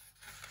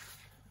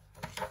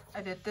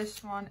 I did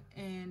this one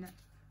in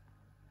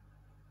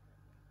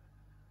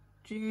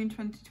June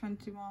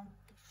 2021.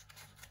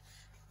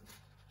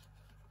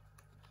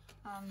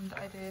 And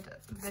I did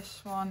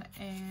this one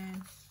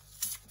in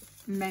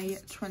May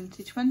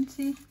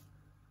 2020.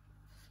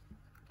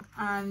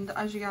 And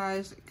as you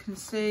guys can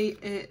see,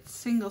 it's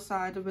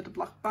single-sided with a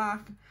black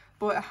back,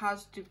 but it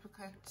has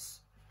duplicates.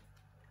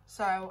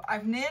 So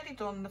I've nearly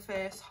done the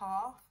first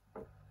half,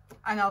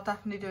 and I'll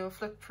definitely do a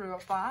flip through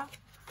of that.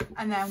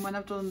 And then when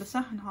I've done the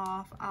second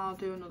half, I'll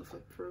do another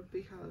flip through,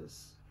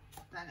 because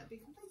then it'll be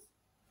complete.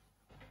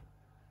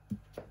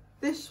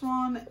 This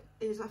one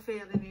is a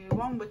fairly new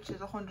one, which is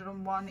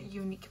 101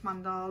 Unique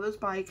Mandalas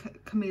by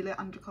Camelia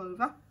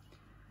Andrakova.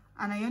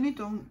 And I only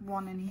done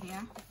one in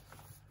here,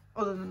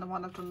 other than the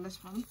one I've done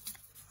this month.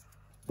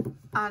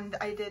 And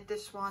I did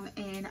this one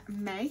in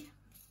May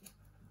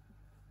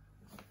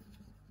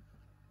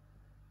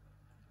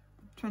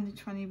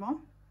 2021.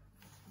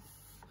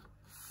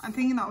 I'm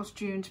thinking that was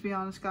June, to be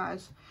honest,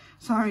 guys.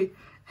 Sorry.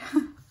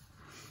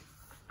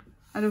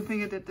 I don't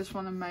think I did this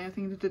one in May. I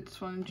think I did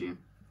this one in June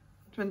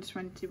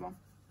 2021.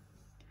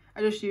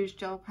 I just used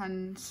gel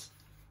pens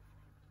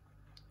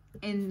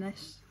in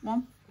this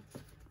one.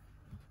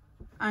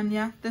 And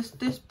yeah, this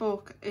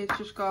book, it's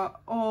just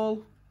got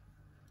all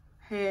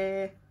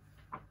her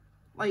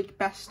like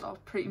best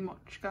of, pretty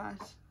much,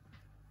 guys.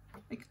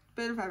 Like a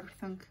bit of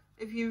everything.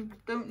 If you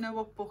don't know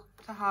what book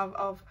to have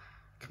of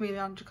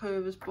Camelia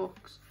Andrakova's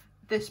books,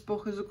 this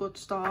book is a good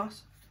start.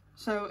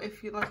 So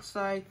if you, let's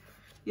say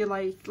you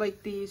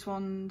like these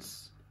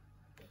ones,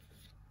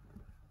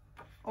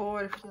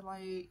 or if you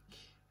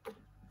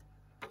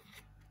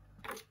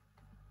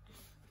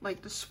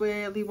like the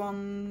swirly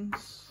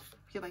ones,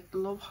 if you like the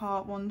love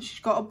heart ones, she's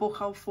got a book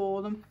out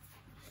for them.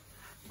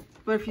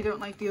 But if you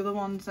don't like the other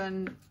ones,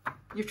 then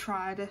you've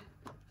tried it.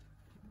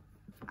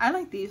 I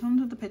like these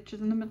ones with the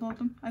pictures in the middle of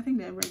them. I think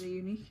they're really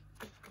unique.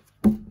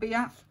 But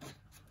yeah,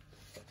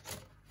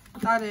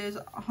 that is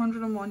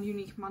 101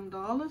 Unique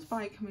Mandalas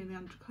by Camelia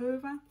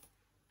Andrakova.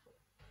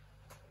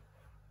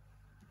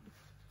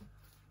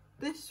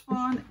 This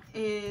one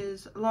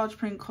is Large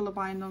Print Colour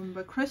by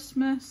Number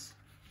Christmas.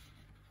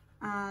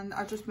 And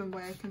I've just been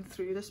working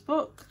through this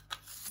book.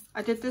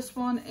 I did this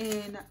one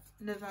in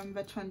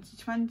November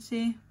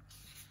 2020.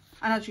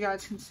 And as you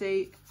guys can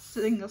see,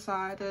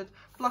 single-sided,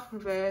 black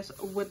reverse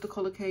with the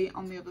colour key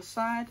on the other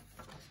side.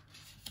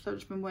 So I've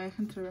just been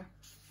working through it.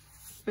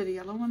 bit of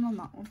yellow one on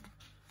that one.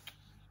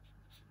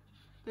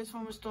 This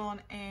one was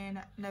done in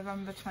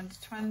November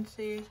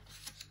 2020.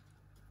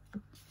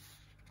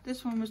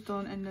 This one was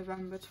done in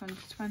November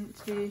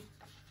 2020.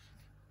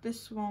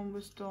 This one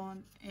was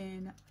done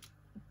in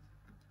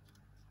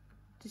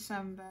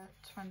December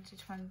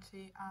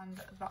 2020,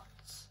 and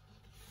that's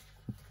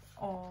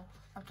all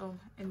I've done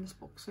in this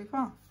book so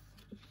far.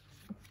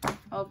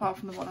 Well, apart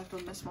from the one I've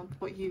done this month,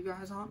 but you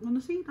guys aren't going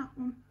to see that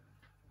one.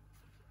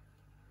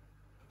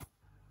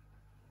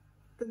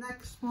 The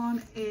next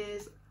one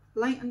is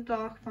Light and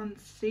Dark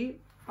Fantasy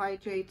by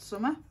Jade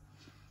Summer.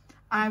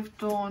 I've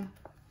done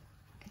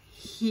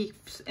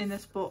heaps in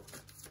this book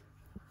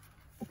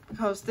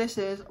because this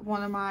is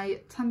one of my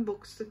 10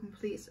 books to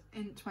complete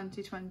in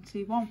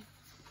 2021.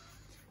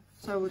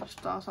 So we'll just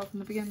start off from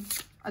the beginning.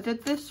 I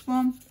did this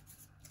one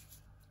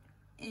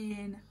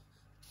in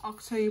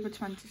October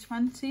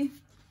 2020.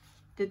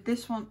 Did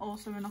this one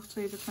also in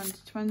October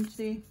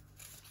 2020.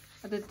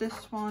 I did this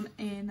one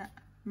in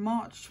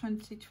March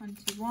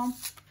 2021.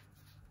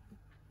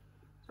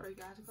 Sorry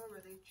guys, I've got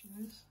really itchy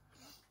nose.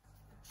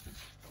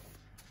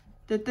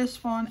 Did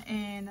this one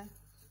in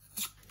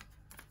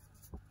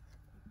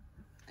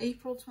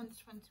April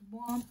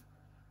 2021.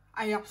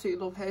 I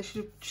absolutely love her.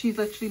 She's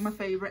literally my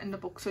favourite in the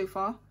book so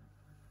far.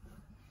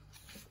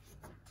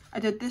 I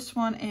did this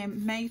one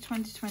in May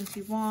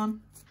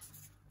 2021.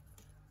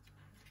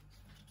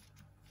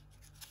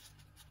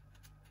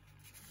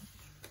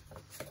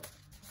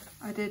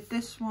 I did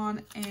this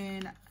one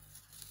in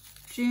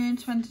June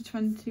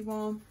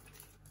 2021.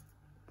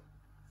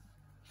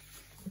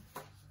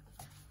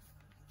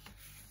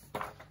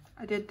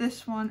 I did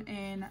this one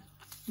in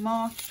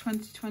March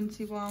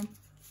 2021.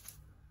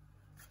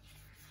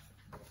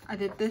 I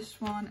did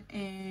this one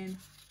in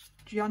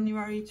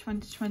January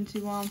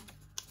 2021.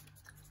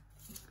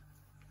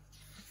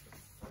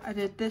 I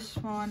did this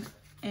one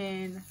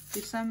in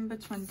December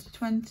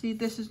 2020.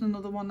 This is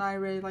another one that I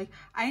really like.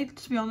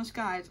 To be honest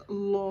guys,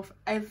 love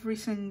every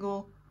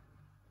single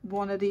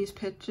one of these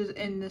pictures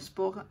in this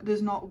book.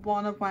 There's not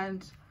one I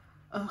went,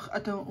 ugh, I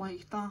don't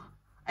like that.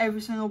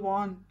 Every single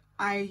one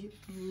I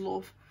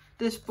love.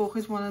 This book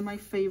is one of my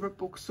favourite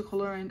books to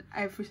colour in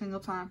every single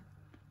time.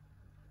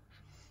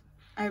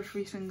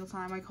 Every single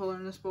time I colour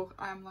in this book,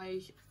 I'm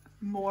like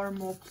more and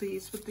more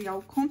pleased with the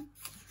outcome.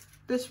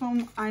 This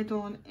one I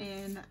done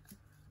in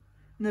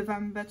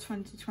November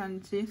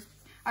 2020.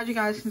 As you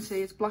guys can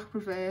see, it's black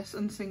reverse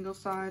and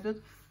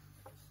single-sided.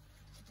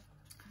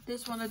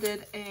 This one I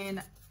did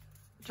in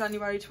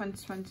January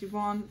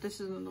 2021.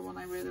 This is another one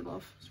I really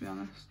love, to be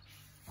honest.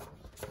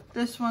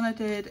 This one I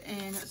did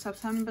in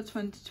September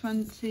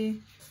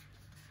 2020.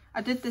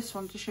 I did this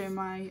one to show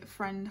my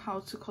friend how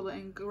to colour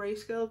in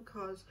grayscale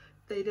because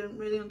they didn't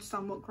really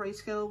understand what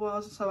grayscale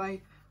was, so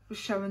I was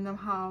showing them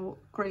how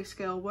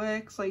grayscale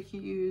works. Like,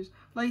 you use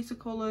lighter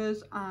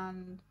colours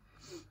and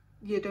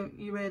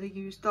you really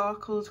use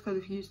dark colours, because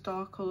if you use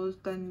dark colours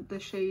then the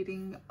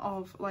shading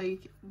of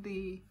like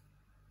the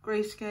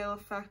grayscale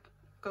effect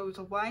goes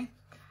away.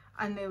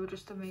 And they were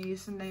just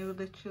amazed, and they were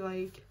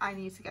literally like, I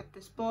need to get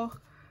this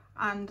book.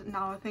 And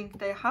now I think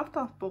they have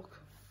that book.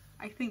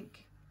 I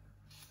think,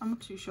 I'm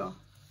not too sure.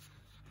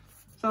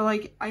 So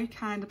like, I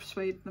kind of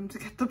persuaded them to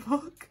get the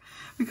book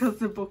because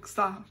the book's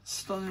that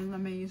stunning and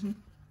amazing.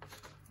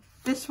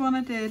 This one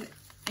I did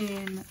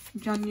in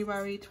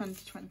January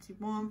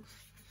 2021.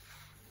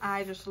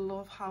 I just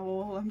love how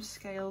all them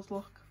scales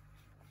look.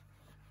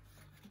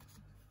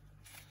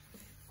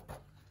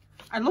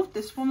 I love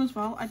this one as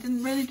well. I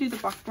didn't really do the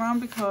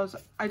background because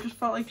I just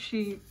felt like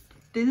she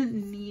didn't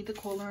need the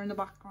colour in the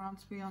background,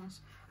 to be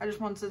honest. I just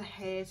wanted the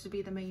hair to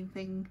be the main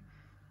thing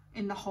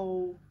in the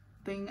whole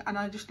thing, and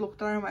I just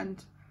looked at her and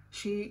went,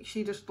 she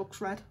just looks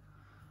red.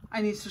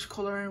 I need to just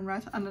colour her in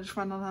red, and I just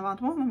went on, I've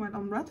had one and went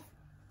on red.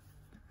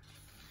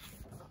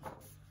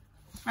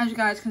 As you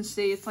guys can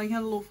see, it's like a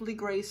lovely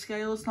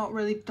grayscale. It's not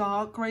really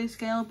dark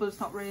grayscale, but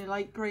it's not really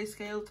light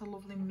grayscale. It's a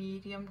lovely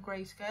medium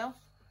grayscale,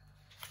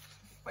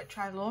 which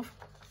I love.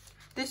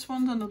 This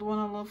one's another one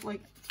I love.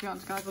 Like, to be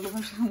honest guys, I love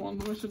every single one,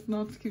 but I should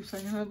not keep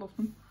saying I love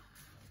them.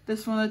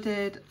 This one I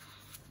did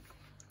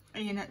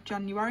in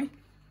January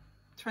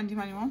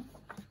 2021.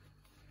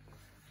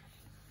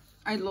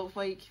 I love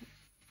like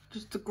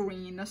just the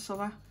greenness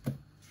of it.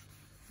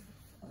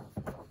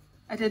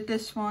 I did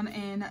this one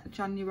in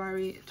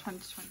January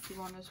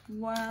 2021 as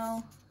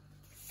well.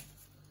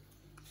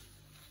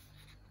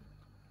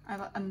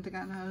 And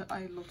again,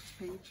 I love this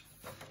page.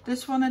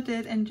 This one I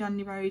did in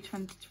January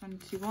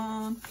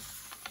 2021.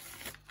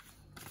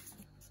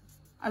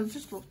 I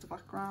just love the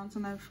backgrounds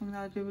and everything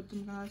that I do with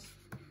them, guys.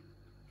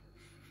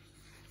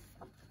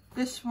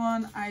 This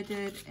one I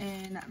did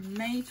in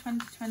May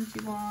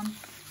 2021.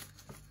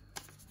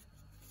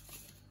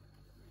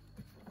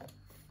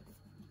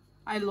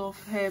 I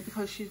love her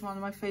because she's one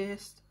of my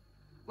first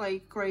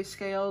like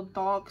grayscale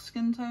dark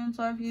skin tones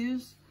I've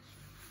used,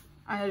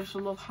 and I just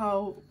love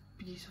how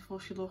beautiful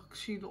she looks.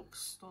 She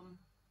looks stunning.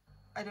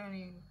 I don't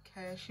even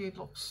care, she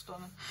looks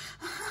stunning.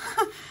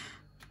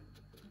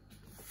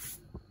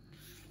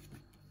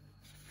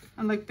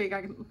 and like big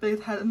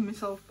headed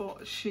myself,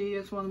 but she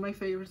is one of my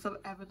favourites I've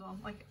ever done,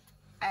 like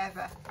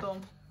ever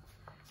done.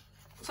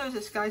 So is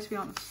this guy, to be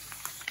honest.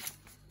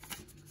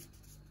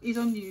 He's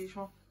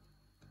unusual.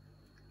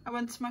 I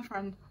went to my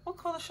friend, what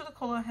colour should I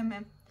colour him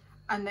in?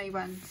 And they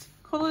went,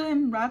 colour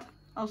him red.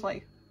 I was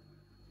like,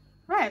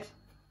 red?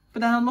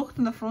 But then I looked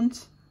in the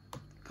front,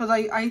 because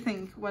I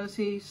think when I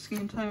see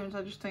skin tones,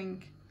 I just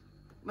think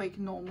like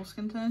normal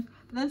skin tones.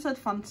 But then it said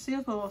fantasy,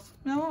 I thought,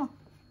 you know what?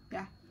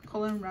 Yeah,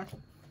 colour him red.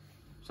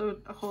 So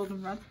I coloured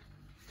him red.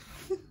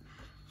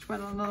 Just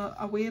went on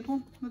a weird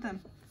one with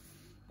him.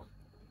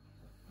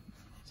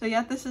 So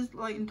yeah, this is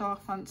light and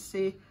dark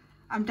fantasy.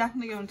 I'm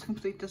definitely going to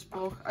complete this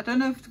book. I don't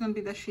know if it's going to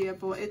be this year,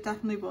 but it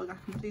definitely will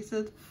get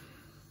completed.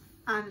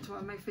 And it's one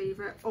of my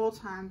favourite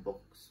all-time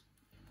books.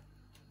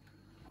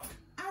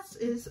 As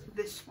is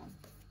this one.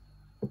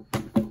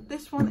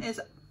 This one is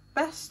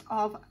Best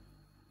of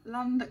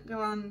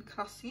Landgren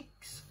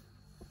Classics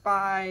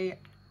by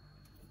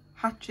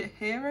Hatchet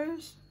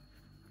Heroes.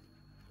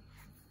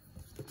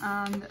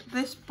 And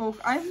this book,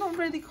 I've not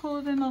really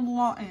coloured in a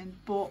lot in,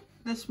 but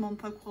this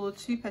month I've coloured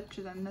 2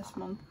 pictures in this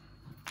month.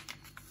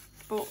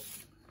 But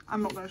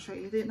I'm not going to show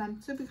you the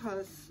answer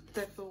because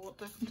they're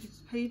completed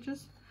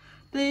pages.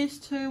 These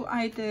two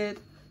I did,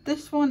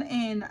 this one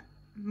in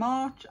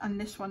March and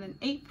this one in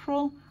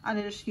April, and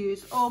I just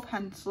used all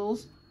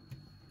pencils.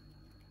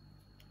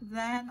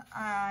 Then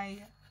I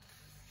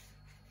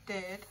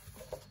did,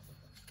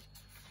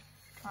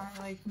 try and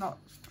like not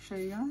show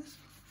you guys,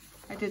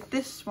 I did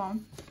this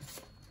one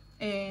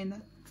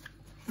in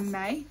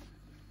May.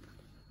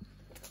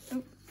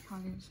 Oh,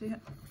 can't even see it.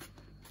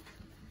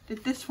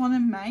 Did this one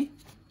in May.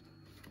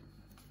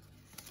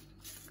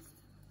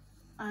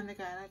 And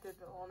again, I did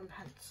it all in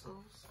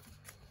pencils.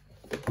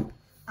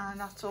 And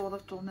that's all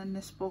I've done in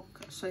this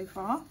book so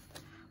far.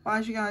 But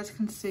as you guys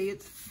can see,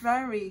 it's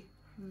very,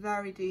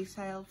 very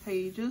detailed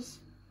pages.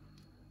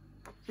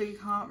 So you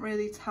can't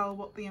really tell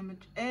what the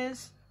image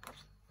is.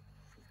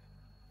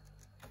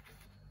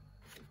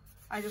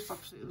 I just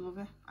absolutely love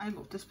it. I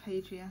love this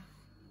page here.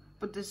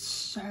 But there's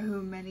so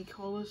many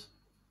colours.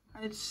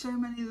 And it's so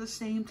many of the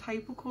same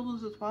type of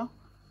colours as well.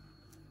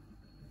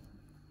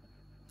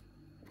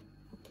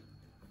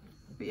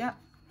 But yeah,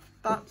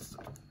 that's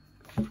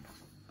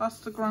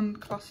the Grand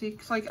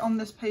Classics. Like on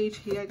this page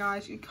here,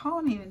 guys, you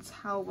can't even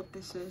tell what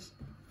this is.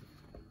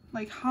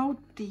 Like, how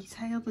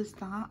detailed is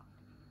that?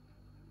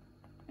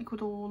 Like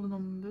with all the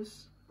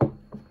numbers. But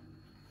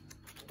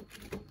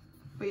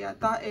yeah,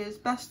 that is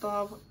Best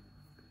of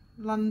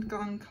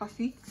Landgren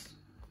Classics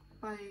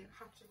by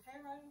Hatchet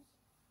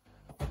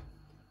Heroes.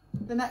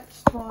 The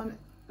next one,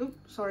 oh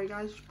sorry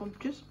guys, just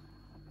bunches.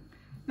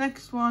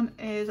 Next one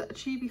is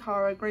Chibi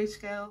Horror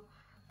Grayscale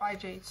by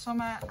Jade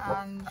Summer,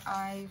 and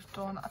I've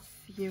done a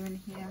few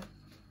in here.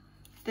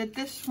 Did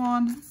this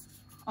one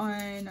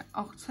on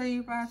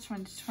October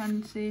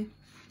 2020.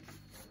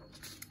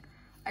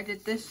 I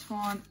did this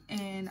one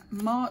in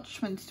March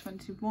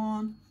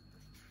 2021.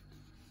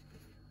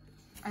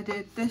 I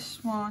did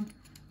this one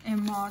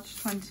in March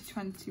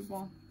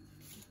 2021.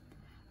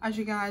 As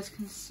you guys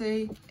can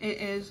see, it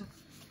is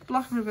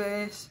black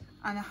reverse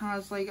and it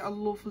has like a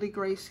lovely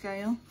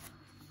grayscale,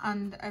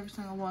 and every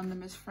single one of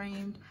them is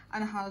framed,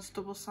 and it has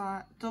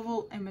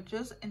double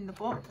images in the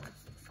book.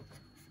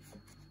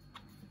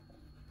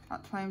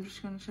 That's why I'm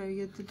just going to show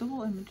you the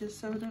double images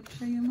so I don't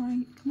show you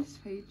my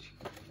list page.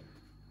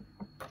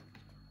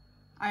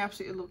 I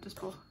absolutely love this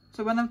book.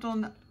 So when I've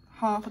done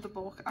half of the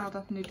book, I'll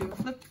definitely do a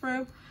flip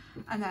through,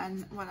 and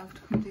then when I've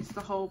completed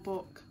the whole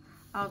book,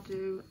 I'll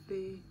do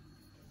the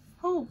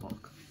whole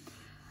book.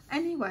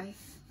 Anyway,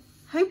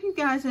 hope you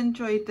guys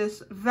enjoyed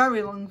this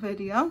very long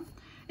video.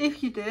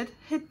 If you did,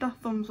 hit that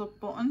thumbs up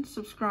button,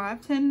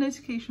 subscribe, turn the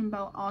notification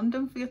bell on.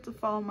 Don't forget to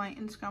follow my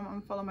Instagram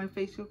and follow my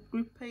Facebook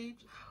group page,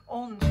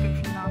 all in the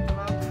description down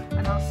below.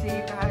 And I'll see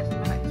you guys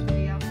in the next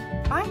video.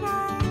 Bye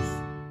guys!